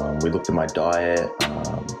 We looked at my diet,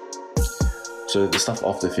 so the stuff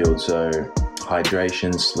off the field, so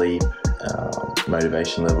hydration, sleep,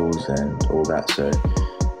 motivation levels and all that. So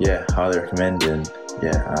yeah, highly recommend, and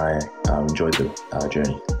yeah, I enjoyed the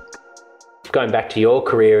journey. Going back to your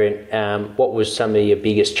career, what was some of your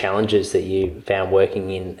biggest challenges that you found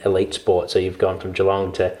working in elite sport? So you've gone from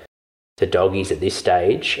Geelong to Doggies at this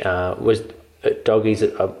stage. Was Doggies,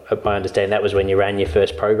 I understand that was when you ran your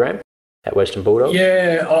first program at Western Bulldogs?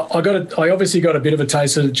 Yeah, I obviously got a bit of a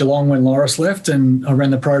taste of Geelong when Loris left, and I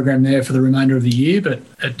ran the program there for the remainder of the year, but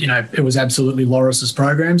it was absolutely Loris's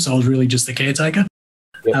program, so I was really just the caretaker.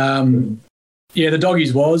 Yep. The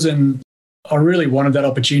Doggies was, and I really wanted that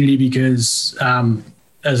opportunity because,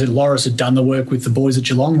 as Loris had done the work with the boys at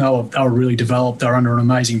Geelong, they were really developed. They were under an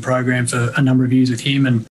amazing program for a number of years with him,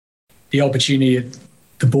 and the opportunity at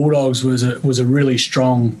the Bulldogs was a really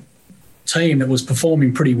strong team that was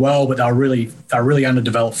performing pretty well, but they were really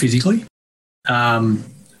underdeveloped physically, and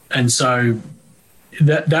so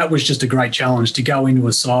that was just a great challenge to go into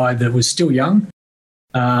a side that was still young.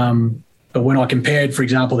 But when I compared, for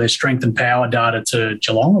example, their strength and power data to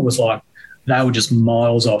Geelong, it was like they were just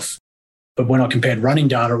miles off. But when I compared running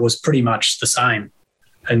data, it was pretty much the same.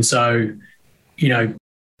 And so,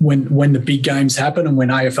 when the big games happen and when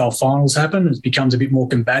AFL finals happen, it becomes a bit more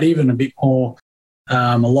combative and a bit more,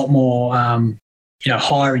 a lot more,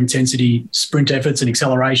 higher intensity sprint efforts and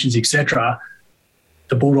accelerations, etc.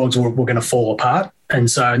 The Bulldogs were going to fall apart. And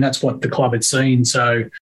that's what the club had seen. So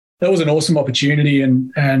that was an awesome opportunity.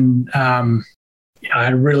 And I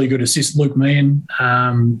had a really good assistant, Luke Meehan,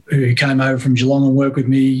 who came over from Geelong and worked with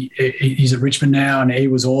me. He's at Richmond now, and he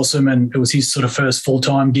was awesome. And it was his sort of first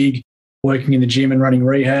full-time gig, working in the gym and running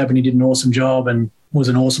rehab, and he did an awesome job and was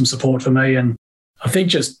an awesome support for me. And I think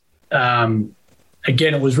just,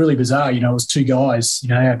 again, it was really bizarre. It was two guys.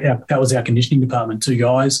 That was our conditioning department, two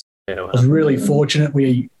guys. I was really fortunate.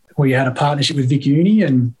 We had a partnership with Vic Uni,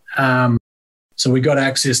 and so we got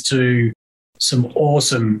access to some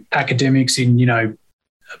awesome academics in,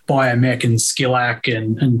 biomech and skillac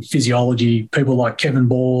and physiology, people like Kevin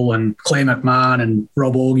Ball and Claire McMahon and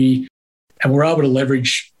Rob Augie. And we're able to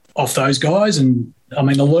leverage off those guys. And I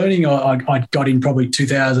mean, the learning I got in probably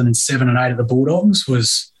 2007 and 8 at the Bulldogs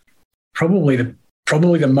was probably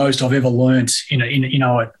the most I've ever learnt in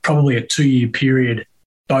probably a 2-year period,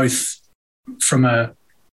 both from a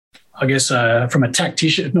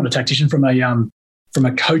tactician, not a tactician, from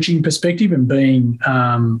a coaching perspective and being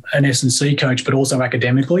an S&C coach, but also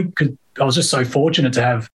academically, because I was just so fortunate to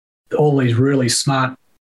have all these really smart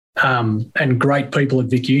and great people at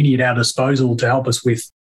Vic Uni at our disposal to help us with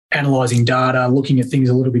analysing data, looking at things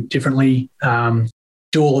a little bit differently,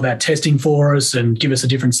 do all of that testing for us and give us a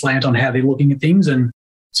different slant on how they're looking at things. And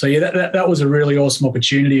so, that was a really awesome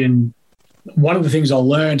opportunity. And one of the things I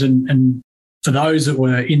learned, and for those that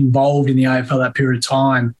were involved in the AFL that period of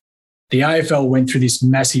time, the AFL went through this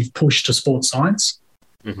massive push to sports science,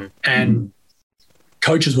 and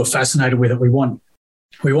coaches were fascinated with it. We want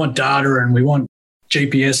data and we want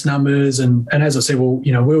GPS numbers. And as I said,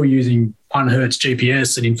 we were using 1 Hertz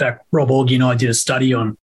GPS. And in fact, Rob Augie and I did a study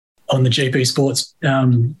on the GP Sports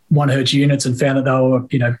 1 Hertz units and found that they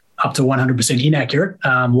were, up to 100% inaccurate,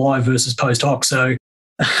 live versus post hoc. So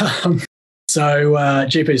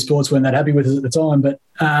GP Sports weren't that happy with us at the time, but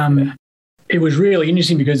it was really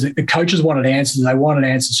interesting because the coaches wanted answers, and they wanted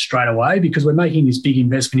answers straight away because we're making this big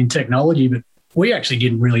investment in technology, but we actually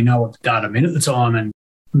didn't really know what the data meant at the time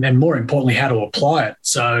and more importantly, how to apply it.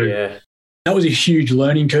 So that was a huge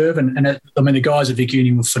learning curve. And the guys at Vic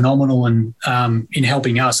Uni were phenomenal and in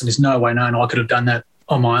helping us, and there's no way known I could have done that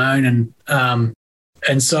on my own.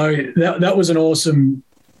 And so that was an awesome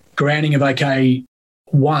grounding of, okay,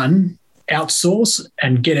 one, outsource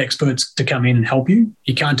and get experts to come in and help you.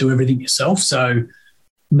 You can't do everything yourself. So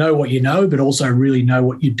know what you know, but also really know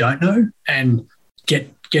what you don't know, and get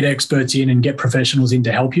experts in and get professionals in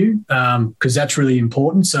to help you, because that's really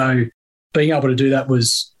important. So being able to do that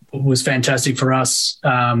was fantastic for us.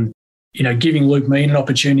 Giving Luke Meehan an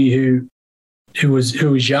opportunity who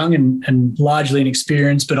was young and largely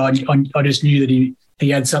inexperienced, but I just knew that he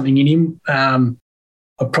had something in him.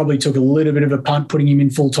 I probably took a little bit of a punt putting him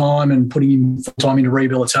in full-time and putting him full-time into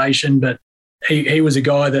rehabilitation, but he was a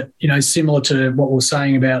guy that, similar to what we were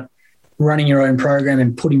saying about running your own program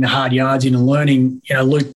and putting the hard yards in and learning.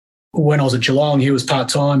 Luke, when I was at Geelong, he was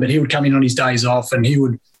part-time, but he would come in on his days off and he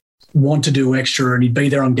would want to do extra, and he'd be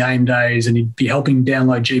there on game days and he'd be helping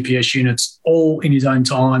download GPS units all in his own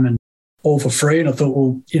time and all for free. And I thought,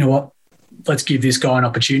 well, you know what, let's give this guy an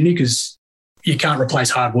opportunity, because you can't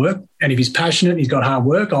replace hard work. And if he's passionate, he's got hard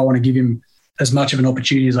work, I want to give him as much of an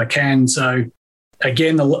opportunity as I can. So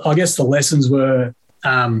again, I guess the lessons were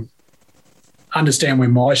understand where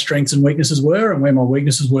my strengths and weaknesses were, and where my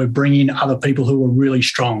weaknesses were, bring in other people who were really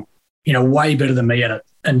strong, way better than me at it.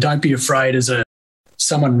 And don't be afraid as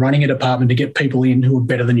someone running a department to get people in who are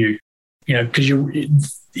better than you, because you're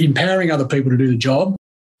empowering other people to do the job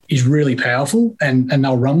is really powerful, and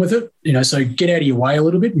they'll run with it. So get out of your way a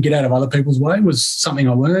little bit and get out of other people's way was something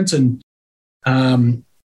I learned. And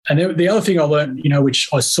the other thing I learned, which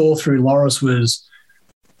I saw through Loris, was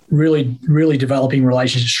really, really developing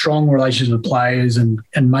relationships, strong relationships with players and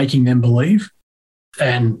making them believe.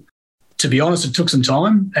 And to be honest, it took some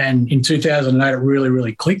time. And in 2008, it really,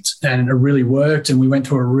 really clicked and it really worked. And we went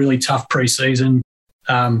through a really tough pre-season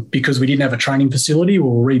because we didn't have a training facility. We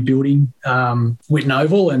were rebuilding Whitten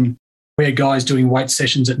Oval, and we had guys doing weight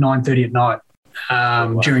sessions at 9:30 at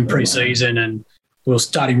night during pre-season, and we were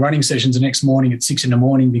starting running sessions the next morning at 6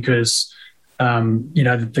 a.m. because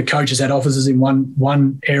the coaches had offices in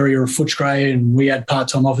one area of Footscray, and we had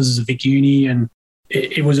part-time offices at Vic Uni, and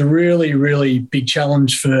it was a really, really big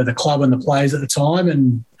challenge for the club and the players at the time.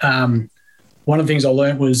 And one of the things I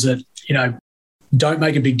learned was that don't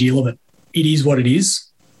make a big deal of it. It is what it is.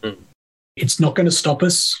 It's not going to stop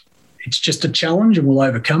us. It's just a challenge, and we'll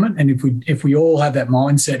overcome it. And if we all have that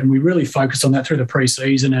mindset, and we really focused on that through the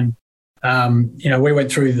pre-season, and we went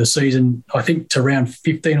through the season, I think, to round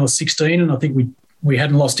 15 or 16, and I think we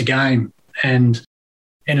hadn't lost a game, and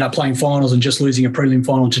ended up playing finals and just losing a prelim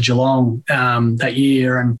final to Geelong that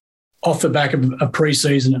year, and off the back of a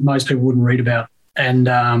pre-season that most people wouldn't read about.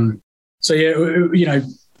 And So yeah, you know,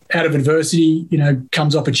 out of adversity, you know,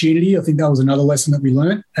 comes opportunity. I think that was another lesson that we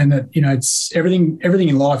learned, and that, you know, it's everything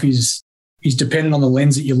in life is dependent on the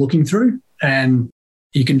lens that you're looking through, and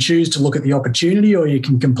you can choose to look at the opportunity, or you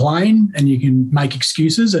can complain and you can make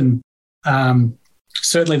excuses. And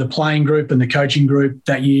certainly the playing group and the coaching group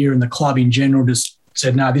that year and the club in general just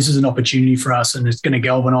said, no, this is an opportunity for us, and it's going to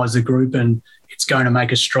galvanise the group and it's going to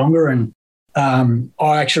make us stronger. And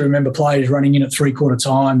I actually remember players running in at 3/4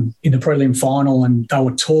 time in the prelim final, and they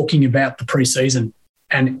were talking about the pre-season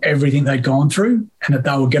and everything they'd gone through, and that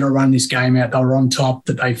they were going to run this game out. They were on top,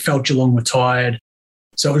 that they felt Geelong were tired.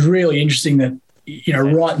 So it was really interesting that, you know,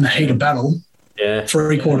 right in the heat of battle,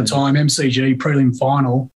 3/4 time, MCG, prelim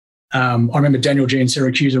final, I remember Daniel G and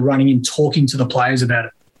Syracuse are running in, talking to the players about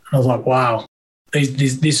it. And I was like, wow,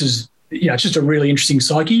 this is, you know, it's just a really interesting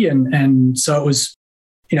psyche. And so it was,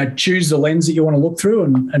 you know, choose the lens that you want to look through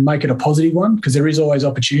and make it a positive one, because there is always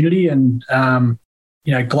opportunity. And,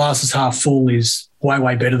 you know, glass is half full is way,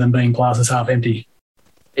 way better than being glass is half empty.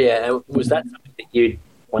 Yeah. Was that something that you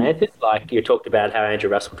planted? Like you talked about how Andrew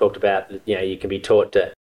Russell talked about, you know, you can be taught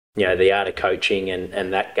to, you know, the art of coaching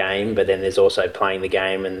and that game, but then there's also playing the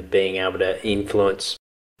game and being able to influence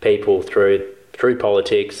people through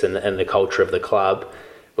politics and the culture of the club.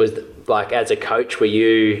 Was, like, as a coach,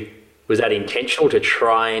 was that intentional to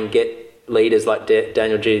try and get leaders like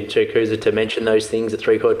Daniel G and Syracuse to mention those things at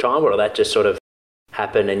 3/4 time, or that just sort of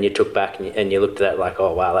happened and you took back and you looked at that like,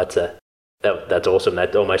 oh wow, that's awesome.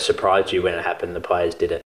 That almost surprised you when it happened. The players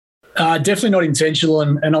did it. Definitely not intentional,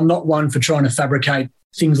 and I'm not one for trying to fabricate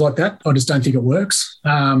things like that. I just don't think it works.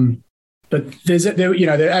 But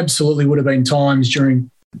there absolutely would have been times during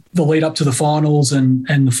the lead up to the finals and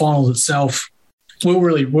the finals itself. It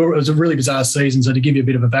was a really bizarre season. So to give you a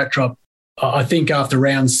bit of a backdrop, I think after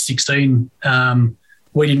round 16,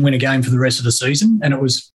 we didn't win a game for the rest of the season, and it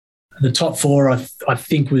was the top four. I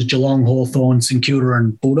think was Geelong, Hawthorn, St Kilda,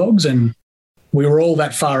 and Bulldogs, and we were all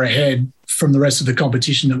that far ahead from the rest of the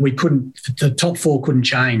competition that the top four couldn't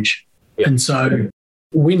change. Yep. And so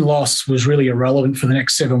win-loss was really irrelevant for the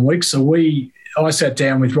next 7 weeks. So I sat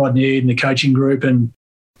down with Rodney and the coaching group, and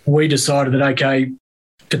we decided that, okay,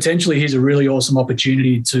 potentially here's a really awesome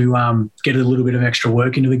opportunity to get a little bit of extra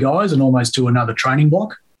work into the guys and almost do another training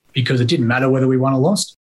block, because it didn't matter whether we won or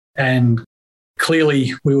lost. And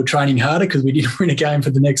clearly we were training harder because we didn't win a game for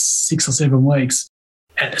the next 6 or 7 weeks.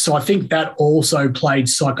 So I think that also played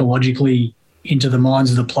psychologically into the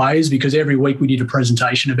minds of the players, because every week we did a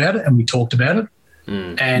presentation about it and we talked about it.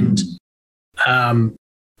 And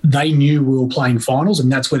they knew we were playing finals,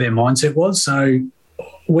 and that's where their mindset was. So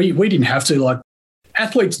we didn't have to. Like,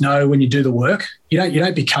 athletes know when you do the work, you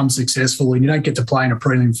don't become successful, and you don't get to play in a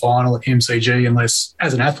prelim final at MCG unless,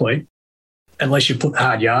 as an athlete, unless you put the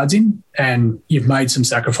hard yards in and you've made some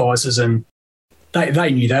sacrifices. And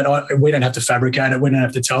they knew that. We don't have to fabricate it. We don't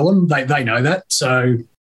have to tell them. They know that. So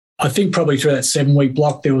I think probably through that 7-week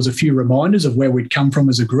block, there was a few reminders of where we'd come from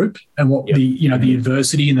as a group and what the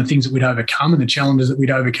adversity and the things that we'd overcome and the challenges that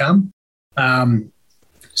we'd overcome.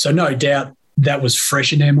 So no doubt that was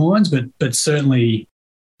fresh in their minds, but certainly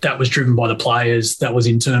that was driven by the players. That was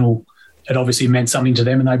internal. It obviously meant something to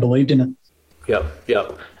them, and they believed in it.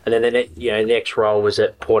 Yep. And then the next role was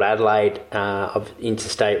at Port Adelaide, of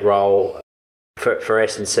interstate role for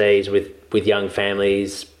S&Cs with young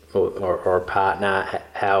families or a partner.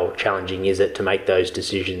 How challenging is it to make those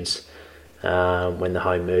decisions when the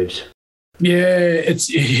home moves? Yeah,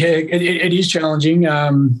 it is challenging.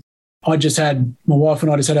 My wife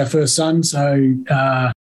and I just had our first son, so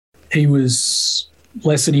he was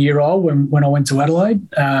less than a year old when I went to Adelaide.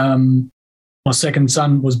 My second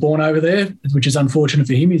son was born over there, which is unfortunate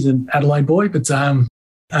for him. He's an Adelaide boy. But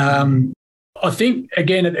I think,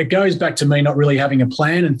 again, it goes back to me not really having a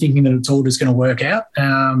plan and thinking that it's all just going to work out.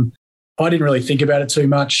 I didn't really think about it too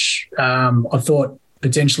much. I thought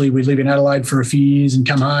potentially we'd live in Adelaide for a few years and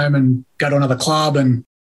come home and go to another club. And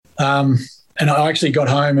I actually got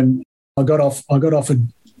home and I got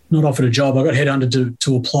not offered a job. I got headhunted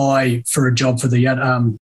to apply for a job for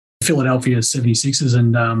the Philadelphia 76ers.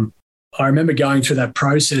 And I remember going through that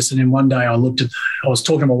process, and then one day I was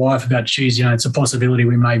talking to my wife about, geez, it's a possibility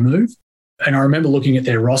we may move. And I remember looking at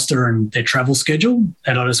their roster and their travel schedule,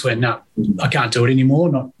 and I just went, no, I can't do it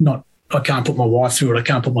anymore. I can't put my wife through it. I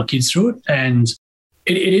can't put my kids through it. And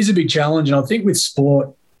it is a big challenge. And I think with sport,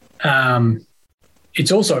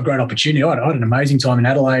 it's also a great opportunity. I had an amazing time in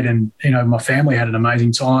Adelaide, and my family had an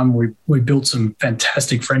amazing time. We built some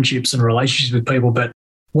fantastic friendships and relationships with people. But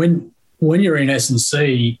when you're in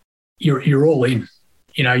S&C, you're all in.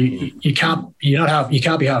 You can't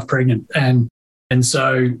be half pregnant, and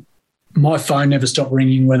so my phone never stopped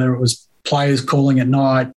ringing, whether it was players calling at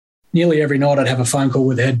night. Nearly every night I'd have a phone call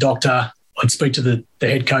with the head doctor. I'd speak to the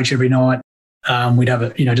head coach every night. We'd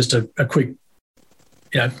have just a quick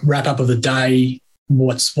wrap up of the day,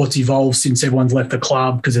 what's evolved since everyone's left the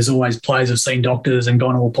club, because there's always players who've seen doctors and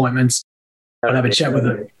gone to appointments. I'd have a chat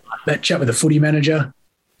with the footy manager.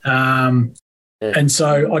 And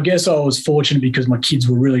so I guess I was fortunate because my kids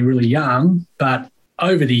were really, really young, but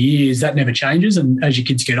over the years that never changes. And as your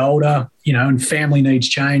kids get older, and family needs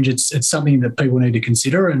change, it's something that people need to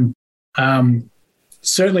consider. And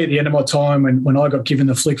certainly at the end of my time when I got given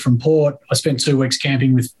the flick from Port, I spent 2 weeks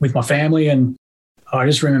camping with my family, and I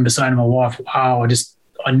just remember saying to my wife, wow, I just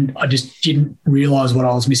didn't realise what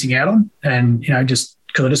I was missing out on. And, just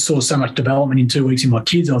because I just saw so much development in 2 weeks in my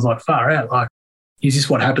kids, I was like, far out. Like, is this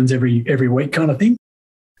what happens every week kind of thing?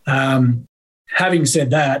 Having said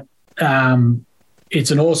that, it's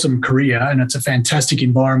an awesome career and it's a fantastic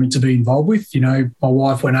environment to be involved with. My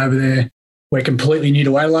wife went over there. We're completely new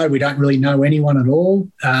to Adelaide. We don't really know anyone at all.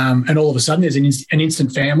 And all of a sudden there's an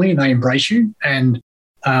instant family and they embrace you. And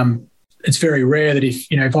it's very rare that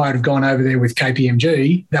if I had gone over there with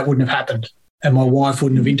KPMG, that wouldn't have happened. And my wife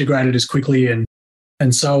wouldn't have integrated as quickly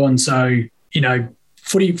and so on. So,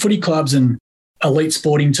 footy clubs and elite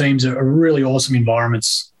sporting teams are really awesome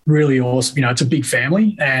environments, really awesome. It's a big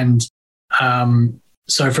family. And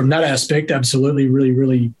so from that aspect, absolutely, really,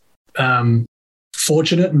 really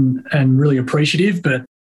fortunate and really appreciative. But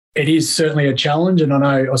it is certainly a challenge. And I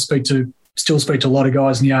know I still speak to a lot of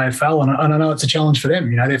guys in the AFL, and I know it's a challenge for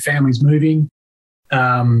them. Their family's moving.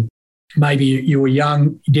 Maybe you were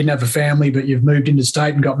young, you didn't have a family, but you've moved into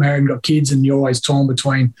state and got married and got kids, and you're always torn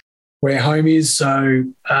between where home is. So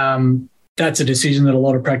that's a decision that a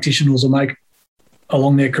lot of practitioners will make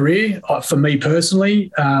along their career. For me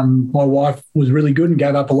personally, my wife was really good and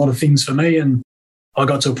gave up a lot of things for me, and I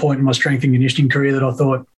got to a point in my strength and conditioning career that I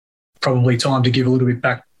thought probably time to give a little bit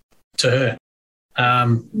back to her.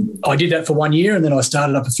 I did that for 1 year, and then I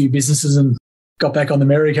started up a few businesses and got back on the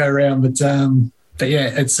merry-go-round. But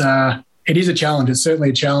yeah, it is a challenge. It's certainly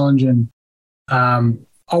a challenge, and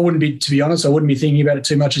I wouldn't be thinking about it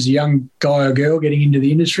too much as a young guy or girl getting into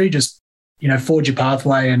the industry. Just forge your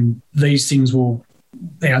pathway, and these things will,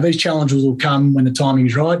 these challenges will come when the timing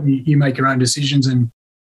is right, and you make your own decisions and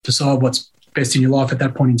decide what's best in your life at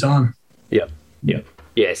that point in time.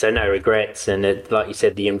 Yeah. So no regrets, and like you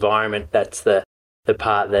said, the environment, that's the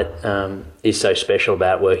part that is so special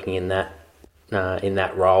about working in that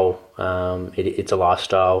role. It's a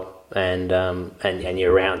lifestyle, and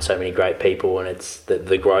you're around so many great people, and it's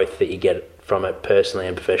the growth that you get from it personally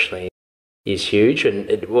and professionally is huge. And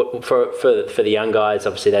for the young guys,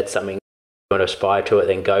 obviously that's something you want to aspire to it,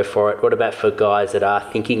 then go for it. What about for guys that are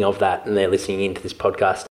thinking of that and they're listening into this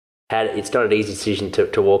podcast? It's not an easy decision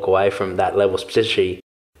to walk away from that level, especially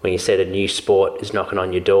when you said a new sport is knocking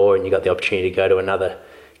on your door and you got the opportunity to go to another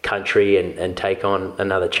country and take on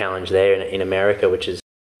another challenge there in America, which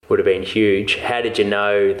would have been huge. How did you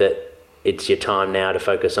know that it's your time now to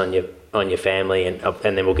focus on your family, and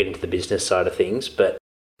then we'll get into the business side of things? But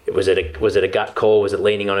was it a gut call? Was it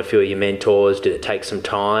leaning on a few of your mentors? Did it take some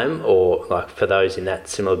time? Or like for those in that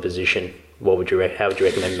similar position, how would you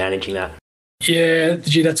recommend managing that? Yeah,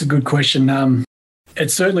 that's a good question. It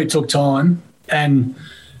certainly took time, and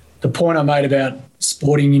the point I made about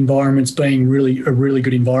sporting environments being a really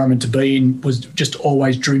good environment to be in was just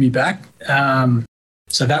always drew me back.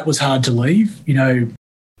 So that was hard to leave.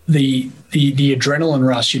 The adrenaline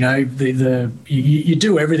rush. You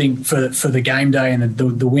do everything for the game day and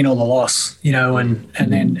the win or the loss. And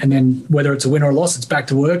then whether it's a win or a loss, it's back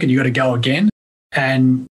to work and you got to go again.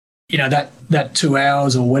 And that 2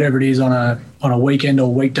 hours or whatever it is on a weekend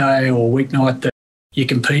or weekday or weeknight that you're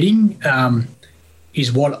competing is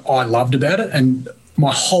what I loved about it. And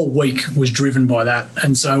my whole week was driven by that.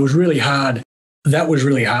 And so it was really hard. That was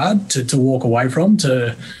really hard to walk away from,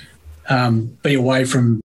 to be away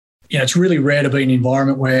from. It's really rare to be in an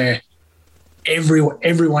environment where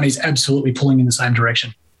everyone is absolutely pulling in the same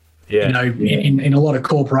direction. Yeah. In a lot of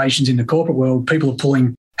corporations in the corporate world, people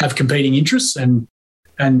have competing interests and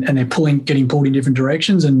they're getting pulled in different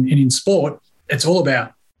directions. And in sport, it's all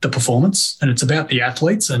about the performance and it's about the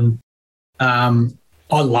athletes. And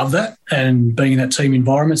I love that and being in that team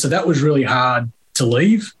environment. So that was really hard to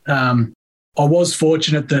leave. I was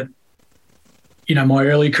fortunate that, my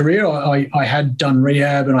early career, I had done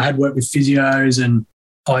rehab and I had worked with physios, and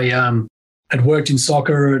I had worked in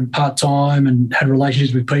soccer and part-time and had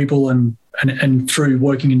relationships with people and through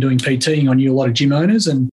working and doing PTing, I knew a lot of gym owners,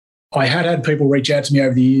 and I had people reach out to me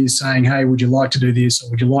over the years saying, hey, would you like to do this or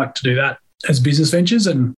would you like to do that as business ventures?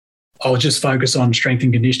 And I was just focused on strength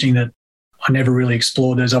and conditioning, that I never really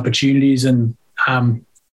explored those opportunities. And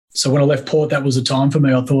so when I left Port, that was the time for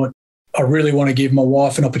me. I thought, I really want to give my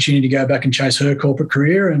wife an opportunity to go back and chase her corporate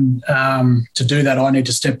career. And to do that, I need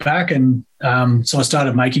to step back. And so I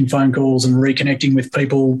started making phone calls and reconnecting with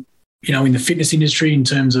people, you know, in the fitness industry in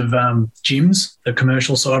terms of gyms, the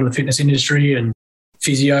commercial side of the fitness industry, and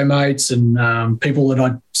physio mates and people that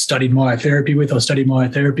I studied myotherapy with. I studied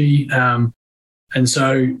myotherapy. And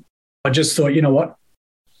so I just thought, you know what?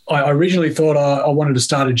 I originally thought I wanted to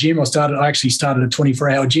start a gym. I actually started a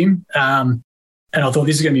 24-hour gym. And I thought,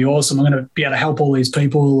 this is going to be awesome. I'm going to be able to help all these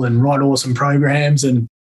people and write awesome programs. And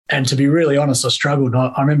to be really honest, I struggled.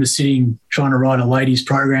 I remember trying to write a ladies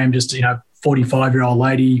program, just, you know, 45-year-old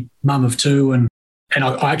lady, mum of two. And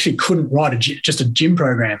I actually couldn't write just a gym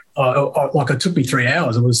program. It took me 3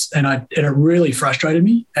 hours. It really frustrated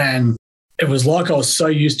me. And it was like I was so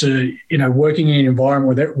used to, you know, working in an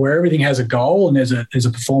environment where everything has a goal and there's a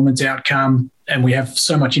performance outcome, and we have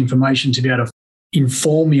so much information to be able to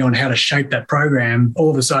inform me on how to shape that program. All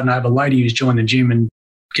of a sudden I have a lady who's joined the gym and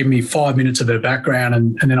give me 5 minutes of her background,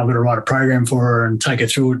 and then I've got to write a program for her and take her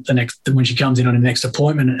through it when she comes in on the next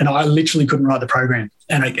appointment. And I literally couldn't write the program,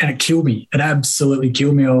 and it killed me. It absolutely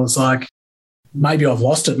killed me. I was like, maybe I've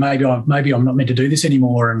lost it. Maybe I'm not meant to do this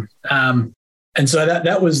anymore. And so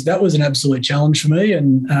that was an absolute challenge for me.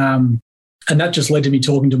 And that just led to me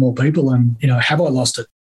talking to more people and, you know, have I lost it?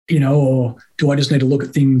 You know, or do I just need to look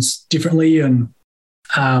at things differently? And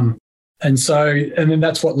then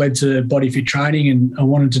that's what led to Body Fit Training. And I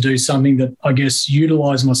wanted to do something that, I guess,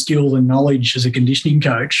 utilise my skill and knowledge as a conditioning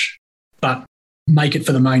coach, but make it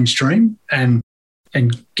for the mainstream and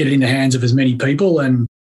get it in the hands of as many people. And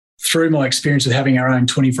through my experience with having our own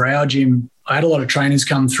 24-hour gym, I had a lot of trainers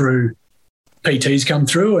come through, PTs come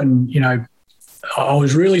through, and, you know, I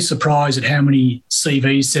was really surprised at how many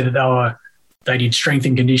CVs said that they did strength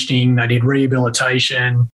and conditioning, they did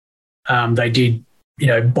rehabilitation, they did, you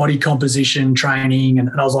know, body composition training.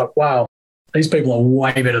 And I was like, wow, these people are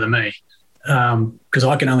way better than me, because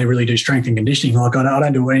I can only really do strength and conditioning. Like, I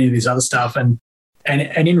don't do any of this other stuff. And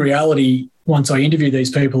in reality, once I interviewed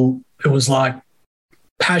these people, it was like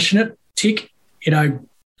passionate, tick, you know,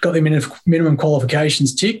 got their minimum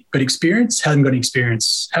qualifications, tick, but experience, haven't got any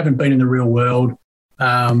experience, haven't been in the real world,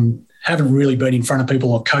 haven't really been in front of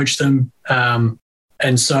people or coached them.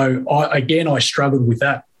 And so I struggled with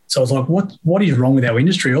that. So I was like, what is wrong with our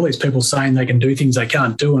industry? All these people saying they can do things they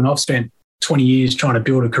can't do. And I've spent 20 years trying to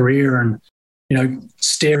build a career and, you know,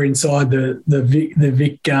 stare inside the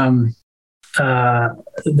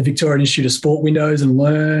Victorian Institute of Sport windows and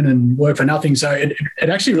learn and work for nothing. So it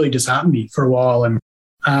actually really disheartened me for a while. And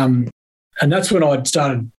that's when I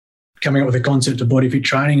started coming up with the concept of Body Fit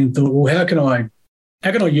Training and thought, well, how can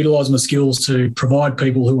I utilise my skills to provide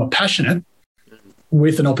people who are passionate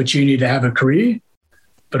with an opportunity to have a career,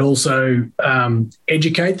 but also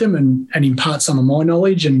educate them and impart some of my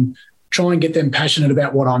knowledge and try and get them passionate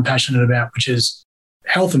about what I'm passionate about, which is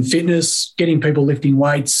health and fitness, getting people lifting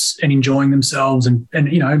weights and enjoying themselves and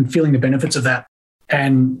you know, and feeling the benefits of that.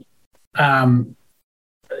 And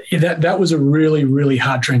that was a really, really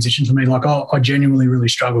hard transition for me. Like, I genuinely really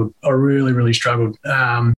struggled. I really, really struggled.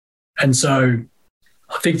 And so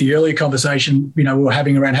I think the earlier conversation, you know, we were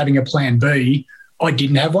having around having a plan B, I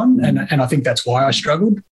didn't have one, and I think that's why I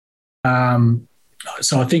struggled.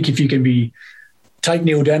 So I think if you can take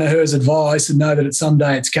Neil Danaher's advice and know that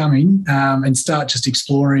someday it's coming, and start just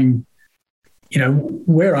exploring, you know,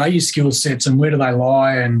 where are your skill sets and where do they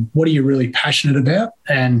lie and what are you really passionate about?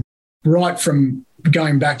 And right from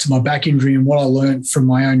going back to my back injury and what I learned from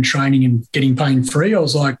my own training and getting pain-free, I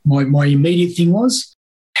was like, my immediate thing was,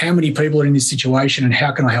 how many people are in this situation and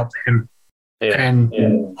how can I help them?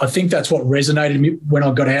 I think that's what resonated me when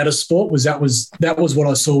I got out of sport. That was what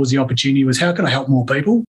I saw was the opportunity, was how can I help more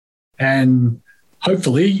people? And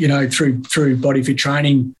hopefully, you know, through Body Fit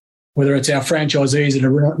Training, whether it's our franchisees that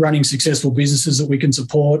are running successful businesses that we can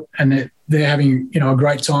support and they're having, you know, a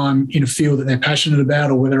great time in a field that they're passionate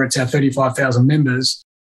about, or whether it's our 35,000 members,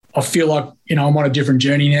 I feel like, you know, I'm on a different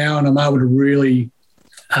journey now and I'm able to really,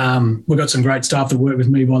 we've got some great staff that work with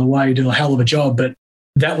me, by the way, do a hell of a job, but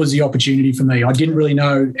that was the opportunity for me. I didn't really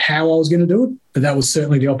know how I was going to do it, but that was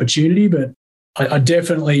certainly the opportunity. But I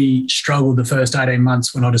definitely struggled the first 18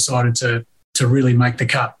 months when I decided to really make the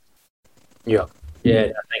cut. Yeah. Yeah.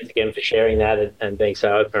 Thanks again for sharing that and being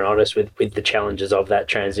so open and honest with the challenges of that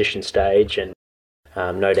transition stage. And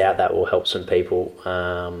no doubt that will help some people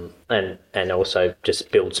and also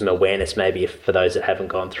just build some awareness maybe for those that haven't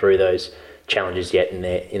gone through those challenges yet in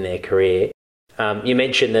their career. You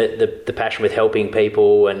mentioned the passion with helping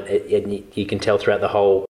people, and you can tell throughout the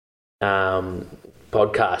whole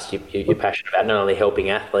podcast, you're passionate about not only helping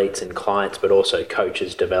athletes and clients, but also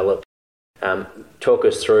coaches develop. Talk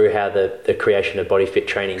us through how the creation of Body Fit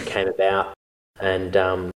Training came about,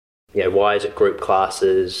 and why is it group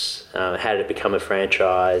classes? How did it become a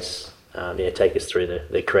franchise? Take us through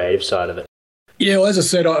the creative side of it. Yeah, well, as I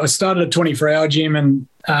said, I started a 24-hour gym, and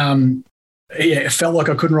it felt like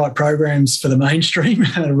I couldn't write programs for the mainstream.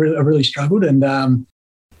 I really struggled, and I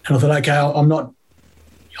thought, okay,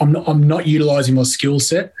 I'm not utilising my skill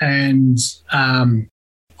set, and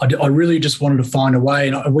I really just wanted to find a way.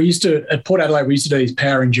 And at Port Adelaide, we used to do these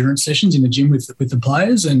power endurance sessions in the gym with the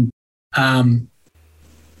players, and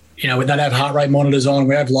they'd have heart rate monitors on,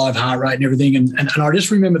 we have live heart rate and everything. And I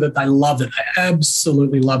just remember that they loved it. They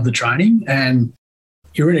absolutely loved the training. And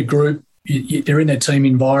you're in a group, they're in their team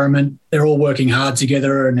environment, they're all working hard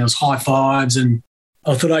together, and there was high fives. And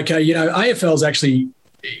I thought, okay, AFL is actually,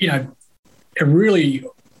 a really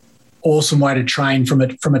awesome way to train from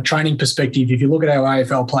a training perspective. If you look at how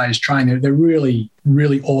AFL players train, they're really,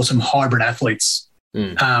 really awesome hybrid athletes.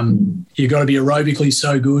 You've got to be aerobically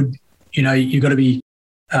so good. You've got to be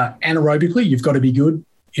anaerobically, you've got to be good.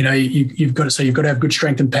 You've got to have good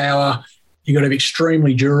strength and power. You've got to be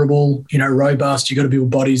extremely durable, robust. You've got to build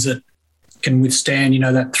bodies that can withstand,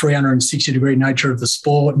 that 360-degree nature of the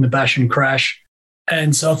sport and the bash and crash.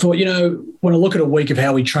 And so I thought, when I look at a week of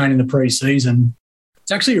how we train in the pre-season,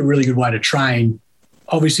 it's actually a really good way to train.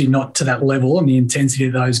 Obviously not to that level and the intensity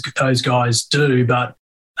that those guys do, but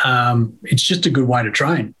it's just a good way to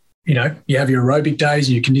train. You have your aerobic days,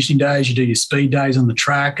 your conditioning days, you do your speed days on the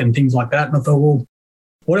track and things like that. And I thought, well,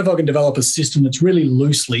 what if I can develop a system that's really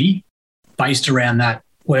loosely based around that,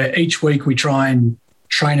 where each week we try and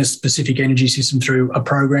train a specific energy system through a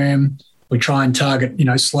program. We try and target,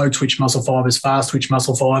 slow twitch muscle fibers, fast twitch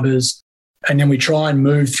muscle fibers. And then we try and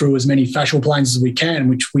move through as many fascial planes as we can,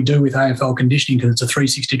 which we do with AFL conditioning because it's a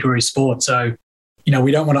 360-degree sport. So,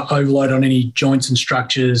 we don't want to overload on any joints and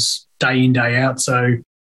structures day in, day out. So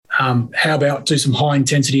how about do some high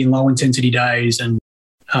intensity and low intensity days, and,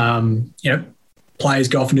 players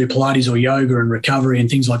go off and do Pilates or yoga and recovery and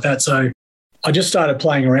things like that. So I just started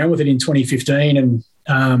playing around with it in 2015, and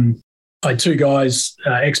I had two guys,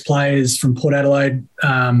 ex-players from Port Adelaide,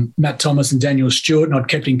 Matt Thomas and Daniel Stewart, and I'd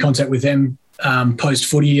kept in contact with them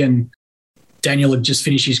post-footy, and Daniel had just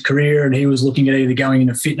finished his career and he was looking at either going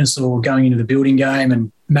into fitness or going into the building game,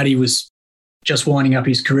 and Matty was just winding up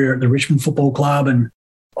his career at the Richmond Football Club. And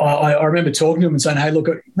I remember talking to him and saying, hey, look,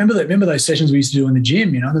 remember those sessions we used to do in the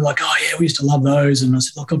gym? They're like, oh, yeah, we used to love those. And I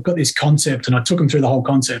said, look, I've got this concept. And I took them through the whole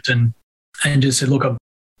concept and just said, look, I'm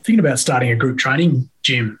thinking about starting a group training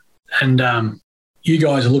gym. And you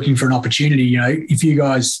guys are looking for an opportunity. If you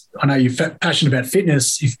guys, I know you're passionate about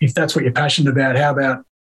fitness. If that's what you're passionate about, how about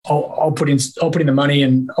I'll put in the money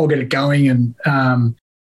and I'll get it going, and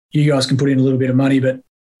you guys can put in a little bit of money. But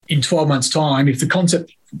in 12 months' time, if the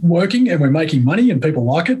concept's working and we're making money and people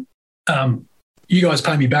like it, you guys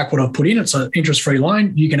pay me back what I've put in. It's an interest-free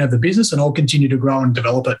loan. You can have the business and I'll continue to grow and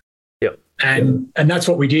develop it. Yep. And that's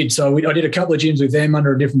what we did. So I did a couple of gyms with them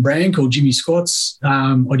under a different brand called Jimmy Squats.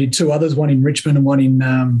 I did two others, one in Richmond and one in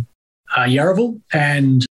Yarraville,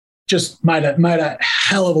 and just made a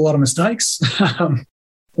hell of a lot of mistakes.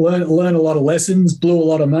 Learned a lot of lessons, blew a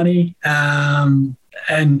lot of money, and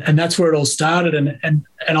that's where it all started. And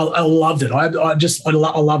I loved it. I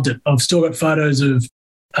loved it. I've still got photos of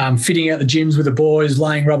fitting out the gyms with the boys,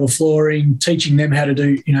 laying rubber flooring, teaching them how to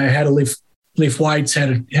do, how to lift weights, how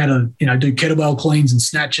to do kettlebell cleans and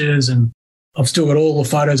snatches. And I've still got all the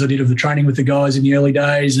photos I did of the training with the guys in the early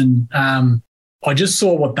days. And I just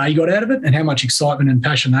saw what they got out of it and how much excitement and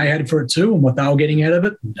passion they had for it too, and what they were getting out of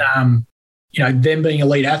it. Them being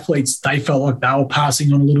elite athletes, they felt like they were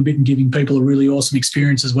passing on a little bit and giving people a really awesome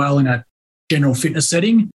experience as well in a general fitness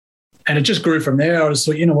setting. And it just grew from there. I just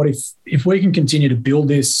thought, what, if we can continue to build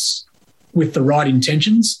this with the right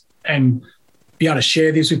intentions and be able to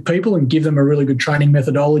share this with people and give them a really good training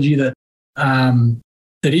methodology that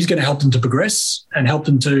is going to help them to progress and help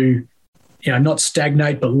them to, not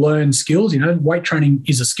stagnate but learn skills. Weight training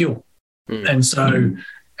is a skill. And so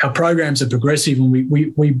our programs are progressive, and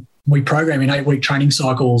we program in 8-week training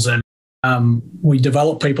cycles, and we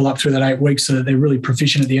develop people up through that 8 weeks so that they're really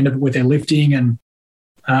proficient at the end of it with their lifting. And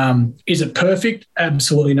is it perfect?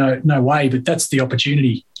 Absolutely no way, but that's the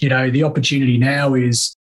opportunity. The opportunity now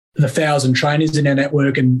is the 1,000 trainers in our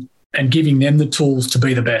network and giving them the tools to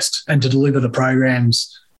be the best and to deliver the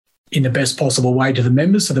programs in the best possible way to the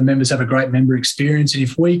members, so the members have a great member experience. And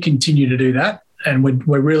if we continue to do that, and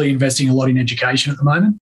we're really investing a lot in education at the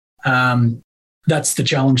moment, that's the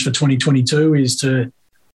challenge for 2022, is to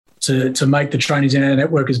to make the trainers in our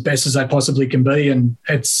network as best as they possibly can be. And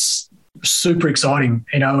it's super exciting,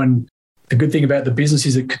 and the good thing about the business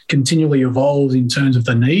is it continually evolves in terms of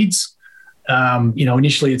the needs.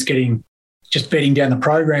 Initially it's just bedding down the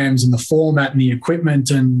programs and the format and the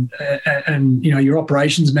equipment and your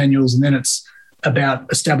operations manuals, and then it's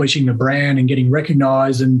about establishing the brand and getting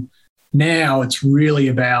recognised. And now it's really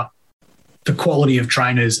about the quality of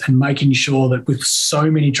trainers and making sure that with so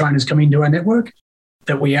many trainers coming into our network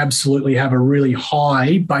that we absolutely have a really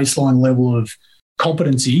high baseline level of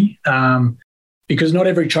competency, because not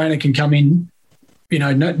every trainer can come in.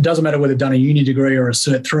 It doesn't matter whether they've done a uni degree or a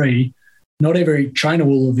Cert 3. Not every trainer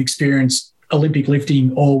will have experienced Olympic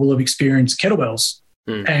lifting or will have experienced kettlebells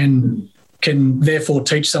and can therefore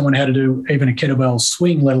teach someone how to do even a kettlebell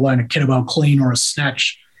swing, let alone a kettlebell clean or a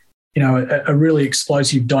snatch, a really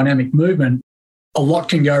explosive dynamic movement. A lot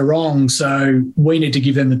can go wrong. So we need to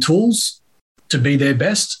give them the tools to be their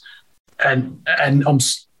best. And I'm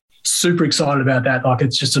super excited about that. Like,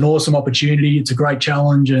 it's just an awesome opportunity. It's a great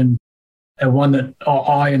challenge, and one that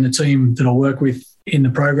I and the team that I work with in the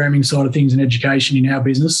programming side of things and education in our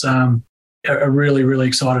business are really, really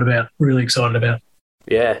excited about. Really excited about.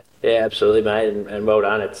 Yeah, absolutely, mate, and well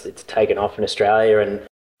done. It's taken off in Australia, and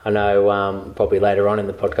I know probably later on in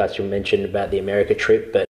the podcast you'll mention about the America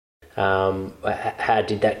trip, but how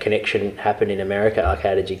did that connection happen in America? Like,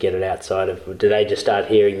 how did you get it outside of? Did they just start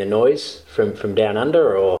hearing the noise from down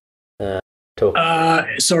under, or talk?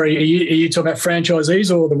 Sorry, are you talking about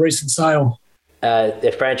franchisees or the recent sale?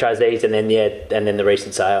 The franchisees, and then the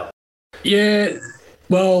recent sale. Yeah,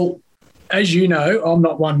 well, as you know, I'm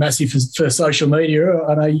not one massive for social media.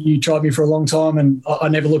 I know you tried me for a long time, and I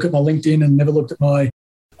never look at my LinkedIn and never looked at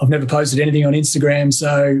I've never posted anything on Instagram.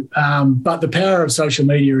 So, but the power of social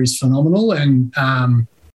media is phenomenal, and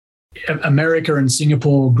America and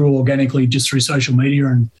Singapore grew organically just through social media,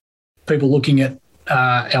 and people looking at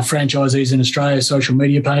our franchisees in Australia social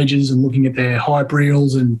media pages and looking at their hype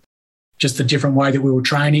reels and just the different way that we were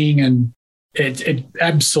training. And it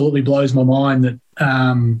absolutely blows my mind that,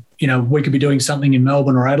 we could be doing something in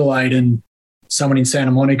Melbourne or Adelaide and someone in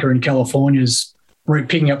Santa Monica in California is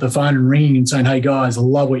picking up the phone and ringing and saying, "Hey guys, I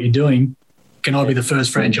love what you're doing. Can I be the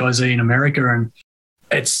first franchisee in America?" And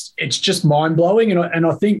it's just mind blowing. And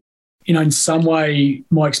I think, in some way,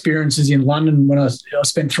 my experiences in London when I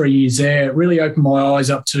spent 3 years there, it really opened my eyes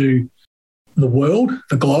up to the world,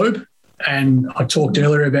 the globe. And I talked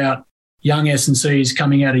earlier about young S&Cs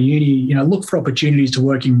coming out of uni, look for opportunities to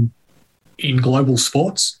work in global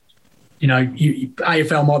sports.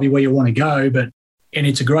 AFL might be where you want to go, and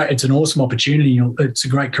it's an awesome opportunity. It's a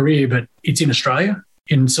great career, but it's in Australia.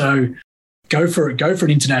 And so go for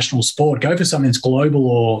an international sport, go for something that's global,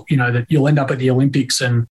 or, that you'll end up at the Olympics.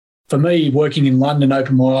 And for me, working in London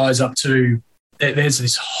opened my eyes up to there's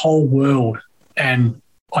this whole world, and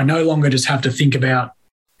I no longer just have to think about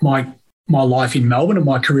my life in Melbourne and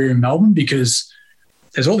my career in Melbourne, because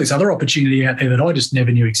there's all this other opportunity out there that I just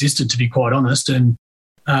never knew existed, to be quite honest. And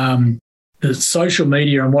the social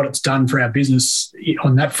media and what it's done for our business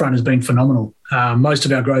on that front has been phenomenal. Most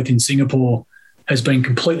of our growth in Singapore has been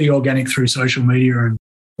completely organic through social media, and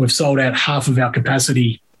we've sold out half of our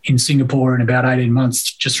capacity in Singapore in about 18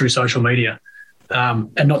 months just through social media,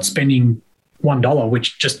 and not spending $1,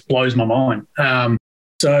 which just blows my mind.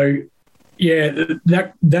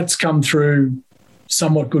 That's come through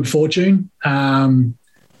somewhat good fortune.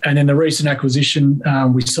 And then the recent acquisition,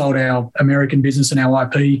 we sold our American business and our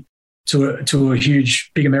IP to a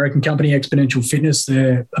huge, big American company, Exponential Fitness.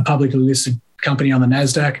 They're a publicly listed company on the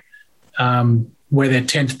NASDAQ. We're their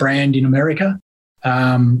 10th brand in America.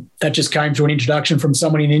 That just came through an introduction from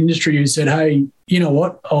someone in the industry who said, "Hey, you know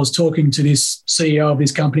what? I was talking to this CEO of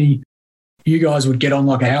this company. You guys would get on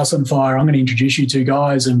like a house on fire. I'm going to introduce you two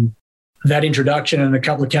guys." And that introduction and a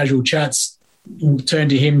couple of casual chats turned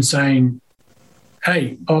to him saying,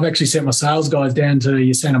 "Hey, I've actually sent my sales guys down to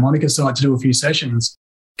your Santa Monica site to do a few sessions.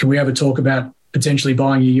 Can we have a talk about potentially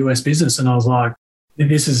buying your US business?" And I was like,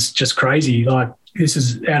 this is just crazy. Like, this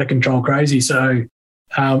is out of control crazy. So,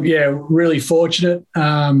 really fortunate.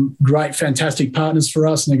 Great, fantastic partners for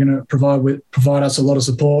us. And they're going to provide us a lot of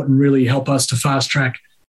support and really help us to fast track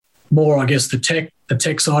more, I guess, the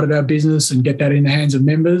tech side of our business and get that in the hands of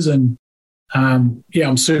members. And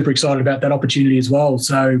I'm super excited about that opportunity as well.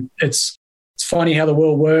 So it's funny how the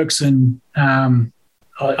world works. And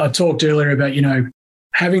I talked earlier about,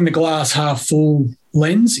 having the glass half full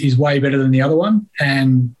lens is way better than the other one.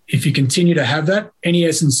 And if you continue to have that, any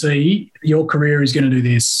S&C, your career is going to do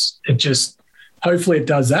this. Hopefully it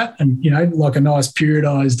does that. And, like a nice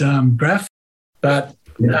periodized graph. But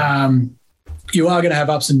you are going to have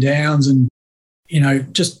ups and downs, and,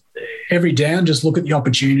 every down, just look at the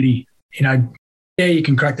opportunity. You know, yeah, you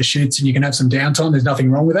can crack the shits and you can have some downtime. There's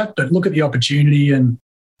nothing wrong with that, but look at the opportunity. And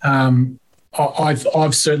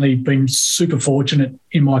I've certainly been super fortunate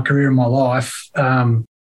in my career and my life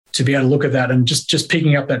to be able to look at that and just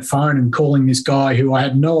picking up that phone and calling this guy who I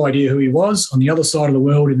had no idea who he was on the other side of the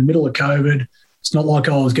world in the middle of COVID. It's not like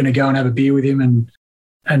I was going to go and have a beer with him and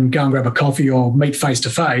go and grab a coffee or meet face to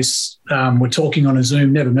face. We're talking on a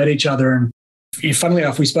Zoom, never met each other. And funnily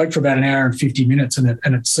enough, we spoke for about an hour and 50 minutes and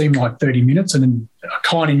it seemed like 30 minutes. And then I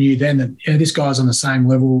kind of knew then that this guy's on the same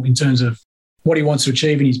level in terms of what he wants to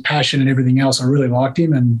achieve and his passion and everything else. I really liked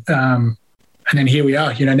him. And then here we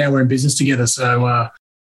are, now we're in business together. So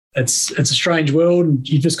it's a strange world and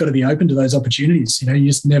you've just got to be open to those opportunities. You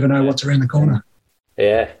just never know what's around the corner.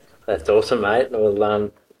 Yeah, that's awesome, mate. Well,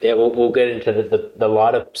 we'll get into the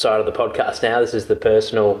lighter side of the podcast now. This is the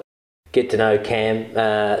personal get to know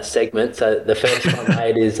Cam segment. So the first one,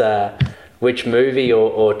 mate, is which movie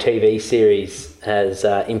or TV series has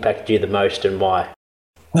impacted you the most and why?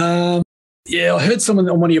 Yeah, I heard someone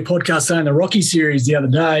on one of your podcasts saying the Rocky series the other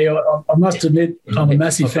day. I must admit, I'm a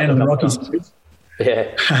massive fan of the Rocky series.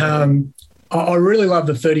 Yeah. I really love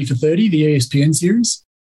the 30 for 30, the ESPN series.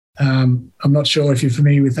 I'm not sure if you're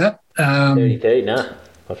familiar with that. 30, no.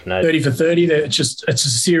 30 for 30, it's a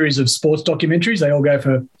series of sports documentaries. They all go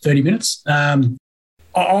for 30 minutes.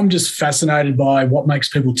 I'm just fascinated by what makes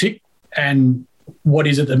people tick and what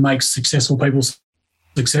is it that makes successful people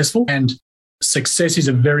successful. And success is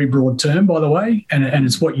a very broad term, by the way, and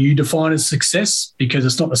it's what you define as success because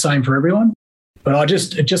it's not the same for everyone. But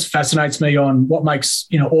it just fascinates me on what makes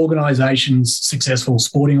organisations successful,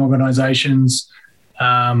 sporting organisations,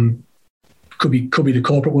 could be the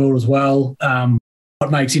corporate world as well. What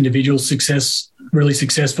makes individuals really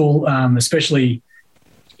successful, especially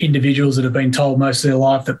individuals that have been told most of their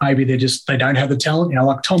life that maybe they don't have the talent.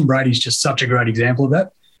 Like Tom Brady's just such a great example of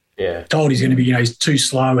that. Yeah, told he's going to be, he's too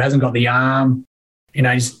slow, hasn't got the arm.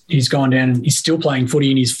 He's gone down and he's still playing footy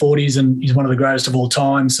in his 40s and he's one of the greatest of all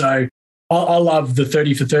time. So I love the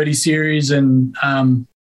 30 for 30 series and,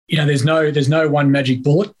 there's no one magic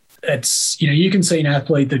bullet. It's, you can see an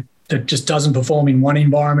athlete that just doesn't perform in one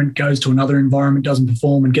environment, goes to another environment, doesn't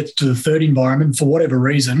perform and gets to the third environment. For whatever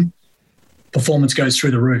reason, performance goes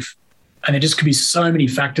through the roof. And there just could be so many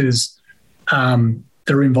factors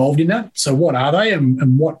that are involved in that. So what are they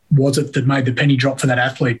and what was it that made the penny drop for that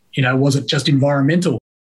athlete? Was it just environmental?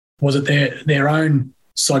 Was it their own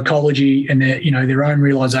psychology and their own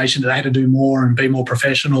realisation that they had to do more and be more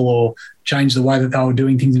professional or change the way that they were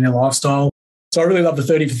doing things in their lifestyle? So I really love the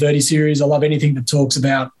 30 for 30 series. I love anything that talks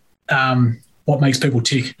about what makes people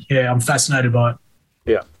tick. Yeah, I'm fascinated by it.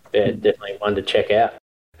 Yeah, definitely one to check out.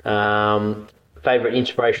 Favourite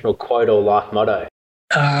inspirational quote or life motto?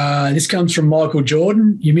 This comes from Michael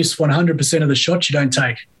Jordan. You miss 100% of the shots you don't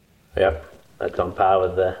take. Yep, that's on par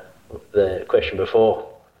with the question before.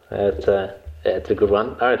 It's a good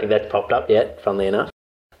one. I don't think that's popped up yet, funnily enough.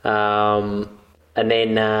 And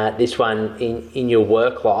then this one, in your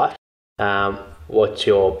work life, what's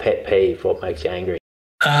your pet peeve? What makes you angry?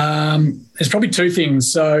 There's probably two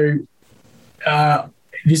things. So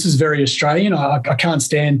this is very Australian. I can't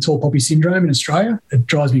stand tall poppy syndrome in Australia. It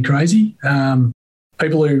drives me crazy.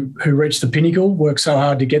 People who reach the pinnacle work so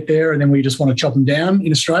hard to get there and then we just want to chop them down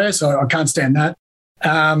in Australia. So I can't stand that.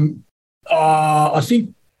 I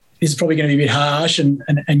think this is probably going to be a bit harsh. And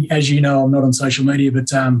as you know, I'm not on social media, but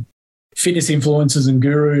fitness influencers and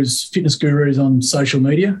fitness gurus on social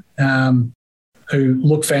media who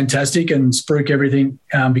look fantastic and spruik everything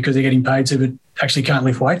because they're getting paid to, but actually can't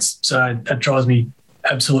lift weights. So that drives me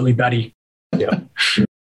absolutely batty. Yeah.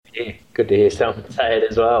 Yeah, good to hear someone say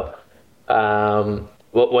it as well.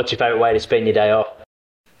 What's your favourite way to spend your day off?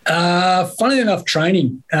 Funnily enough,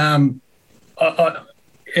 training.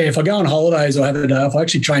 If I go on holidays or have a day off, I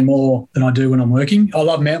actually train more than I do when I'm working. I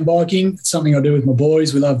love mountain biking. It's something I do with my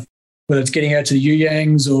boys. We love whether it's getting out to the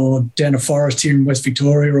You-Yangs or down to Forest here in West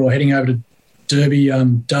Victoria or heading over to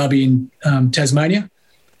Derby in Tasmania.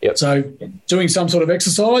 Yep. So doing some sort of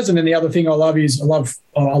exercise. And then the other thing I love is I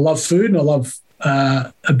love food and I love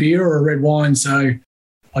a beer or a red wine. So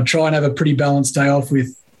I try and have a pretty balanced day off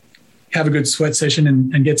have a good sweat session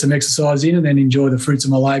and get some exercise in and then enjoy the fruits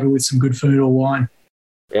of my labour with some good food or wine.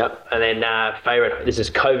 Yeah. And then this is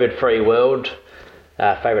COVID-free world,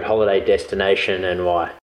 favourite holiday destination and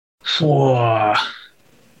why?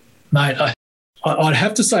 Mate, I'd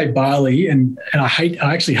have to say Bali and I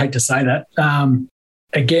actually hate to say that.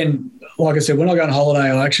 Again, like I said, when I go on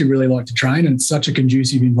holiday, I actually really like to train and it's such a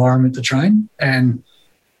conducive environment to train and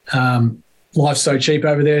life's so cheap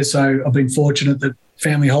over there. So I've been fortunate that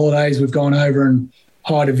family holidays, we've gone over and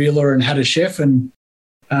hired a villa and had a chef, and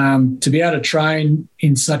to be able to train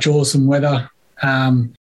in such awesome weather,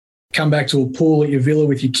 come back to a pool at your villa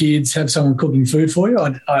with your kids, have someone cooking food for you,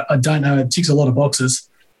 I don't know. It ticks a lot of boxes.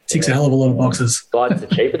 Ticks a hell of a lot of boxes. Flights are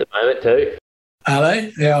cheap at the moment too. Are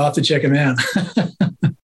they? Yeah, I'll have to check them out.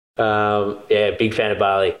 Big fan of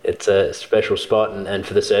Bali. It's a special spot, and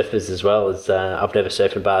for the surfers as well. I've never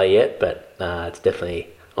surfed in Bali yet, but it's definitely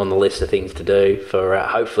on the list of things to do for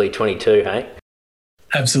hopefully 22, hey?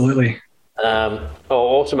 Absolutely.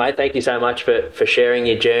 Awesome, mate. Thank you so much for sharing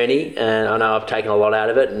your journey. And I know I've taken a lot out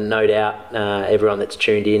of it, and no doubt everyone that's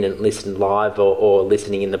tuned in and listened live or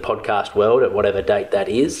listening in the podcast world at whatever date that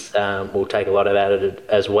is will take a lot out of it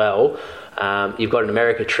as well. You've got an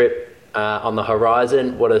America trip on the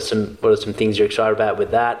horizon. What are some things you're excited about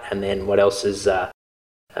with that? And then what else is that's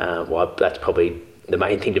probably the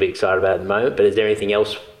main thing to be excited about at the moment. But is there anything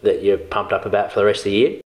else that you're pumped up about for the rest of the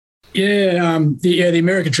year? Yeah, the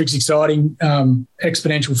America trip's exciting.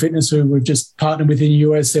 Exponential Fitness, who we've just partnered with in the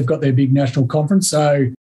US, they've got their big national conference. So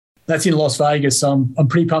that's in Las Vegas. So I'm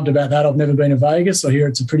pretty pumped about that. I've never been to Vegas. I hear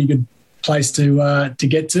it's a pretty good place to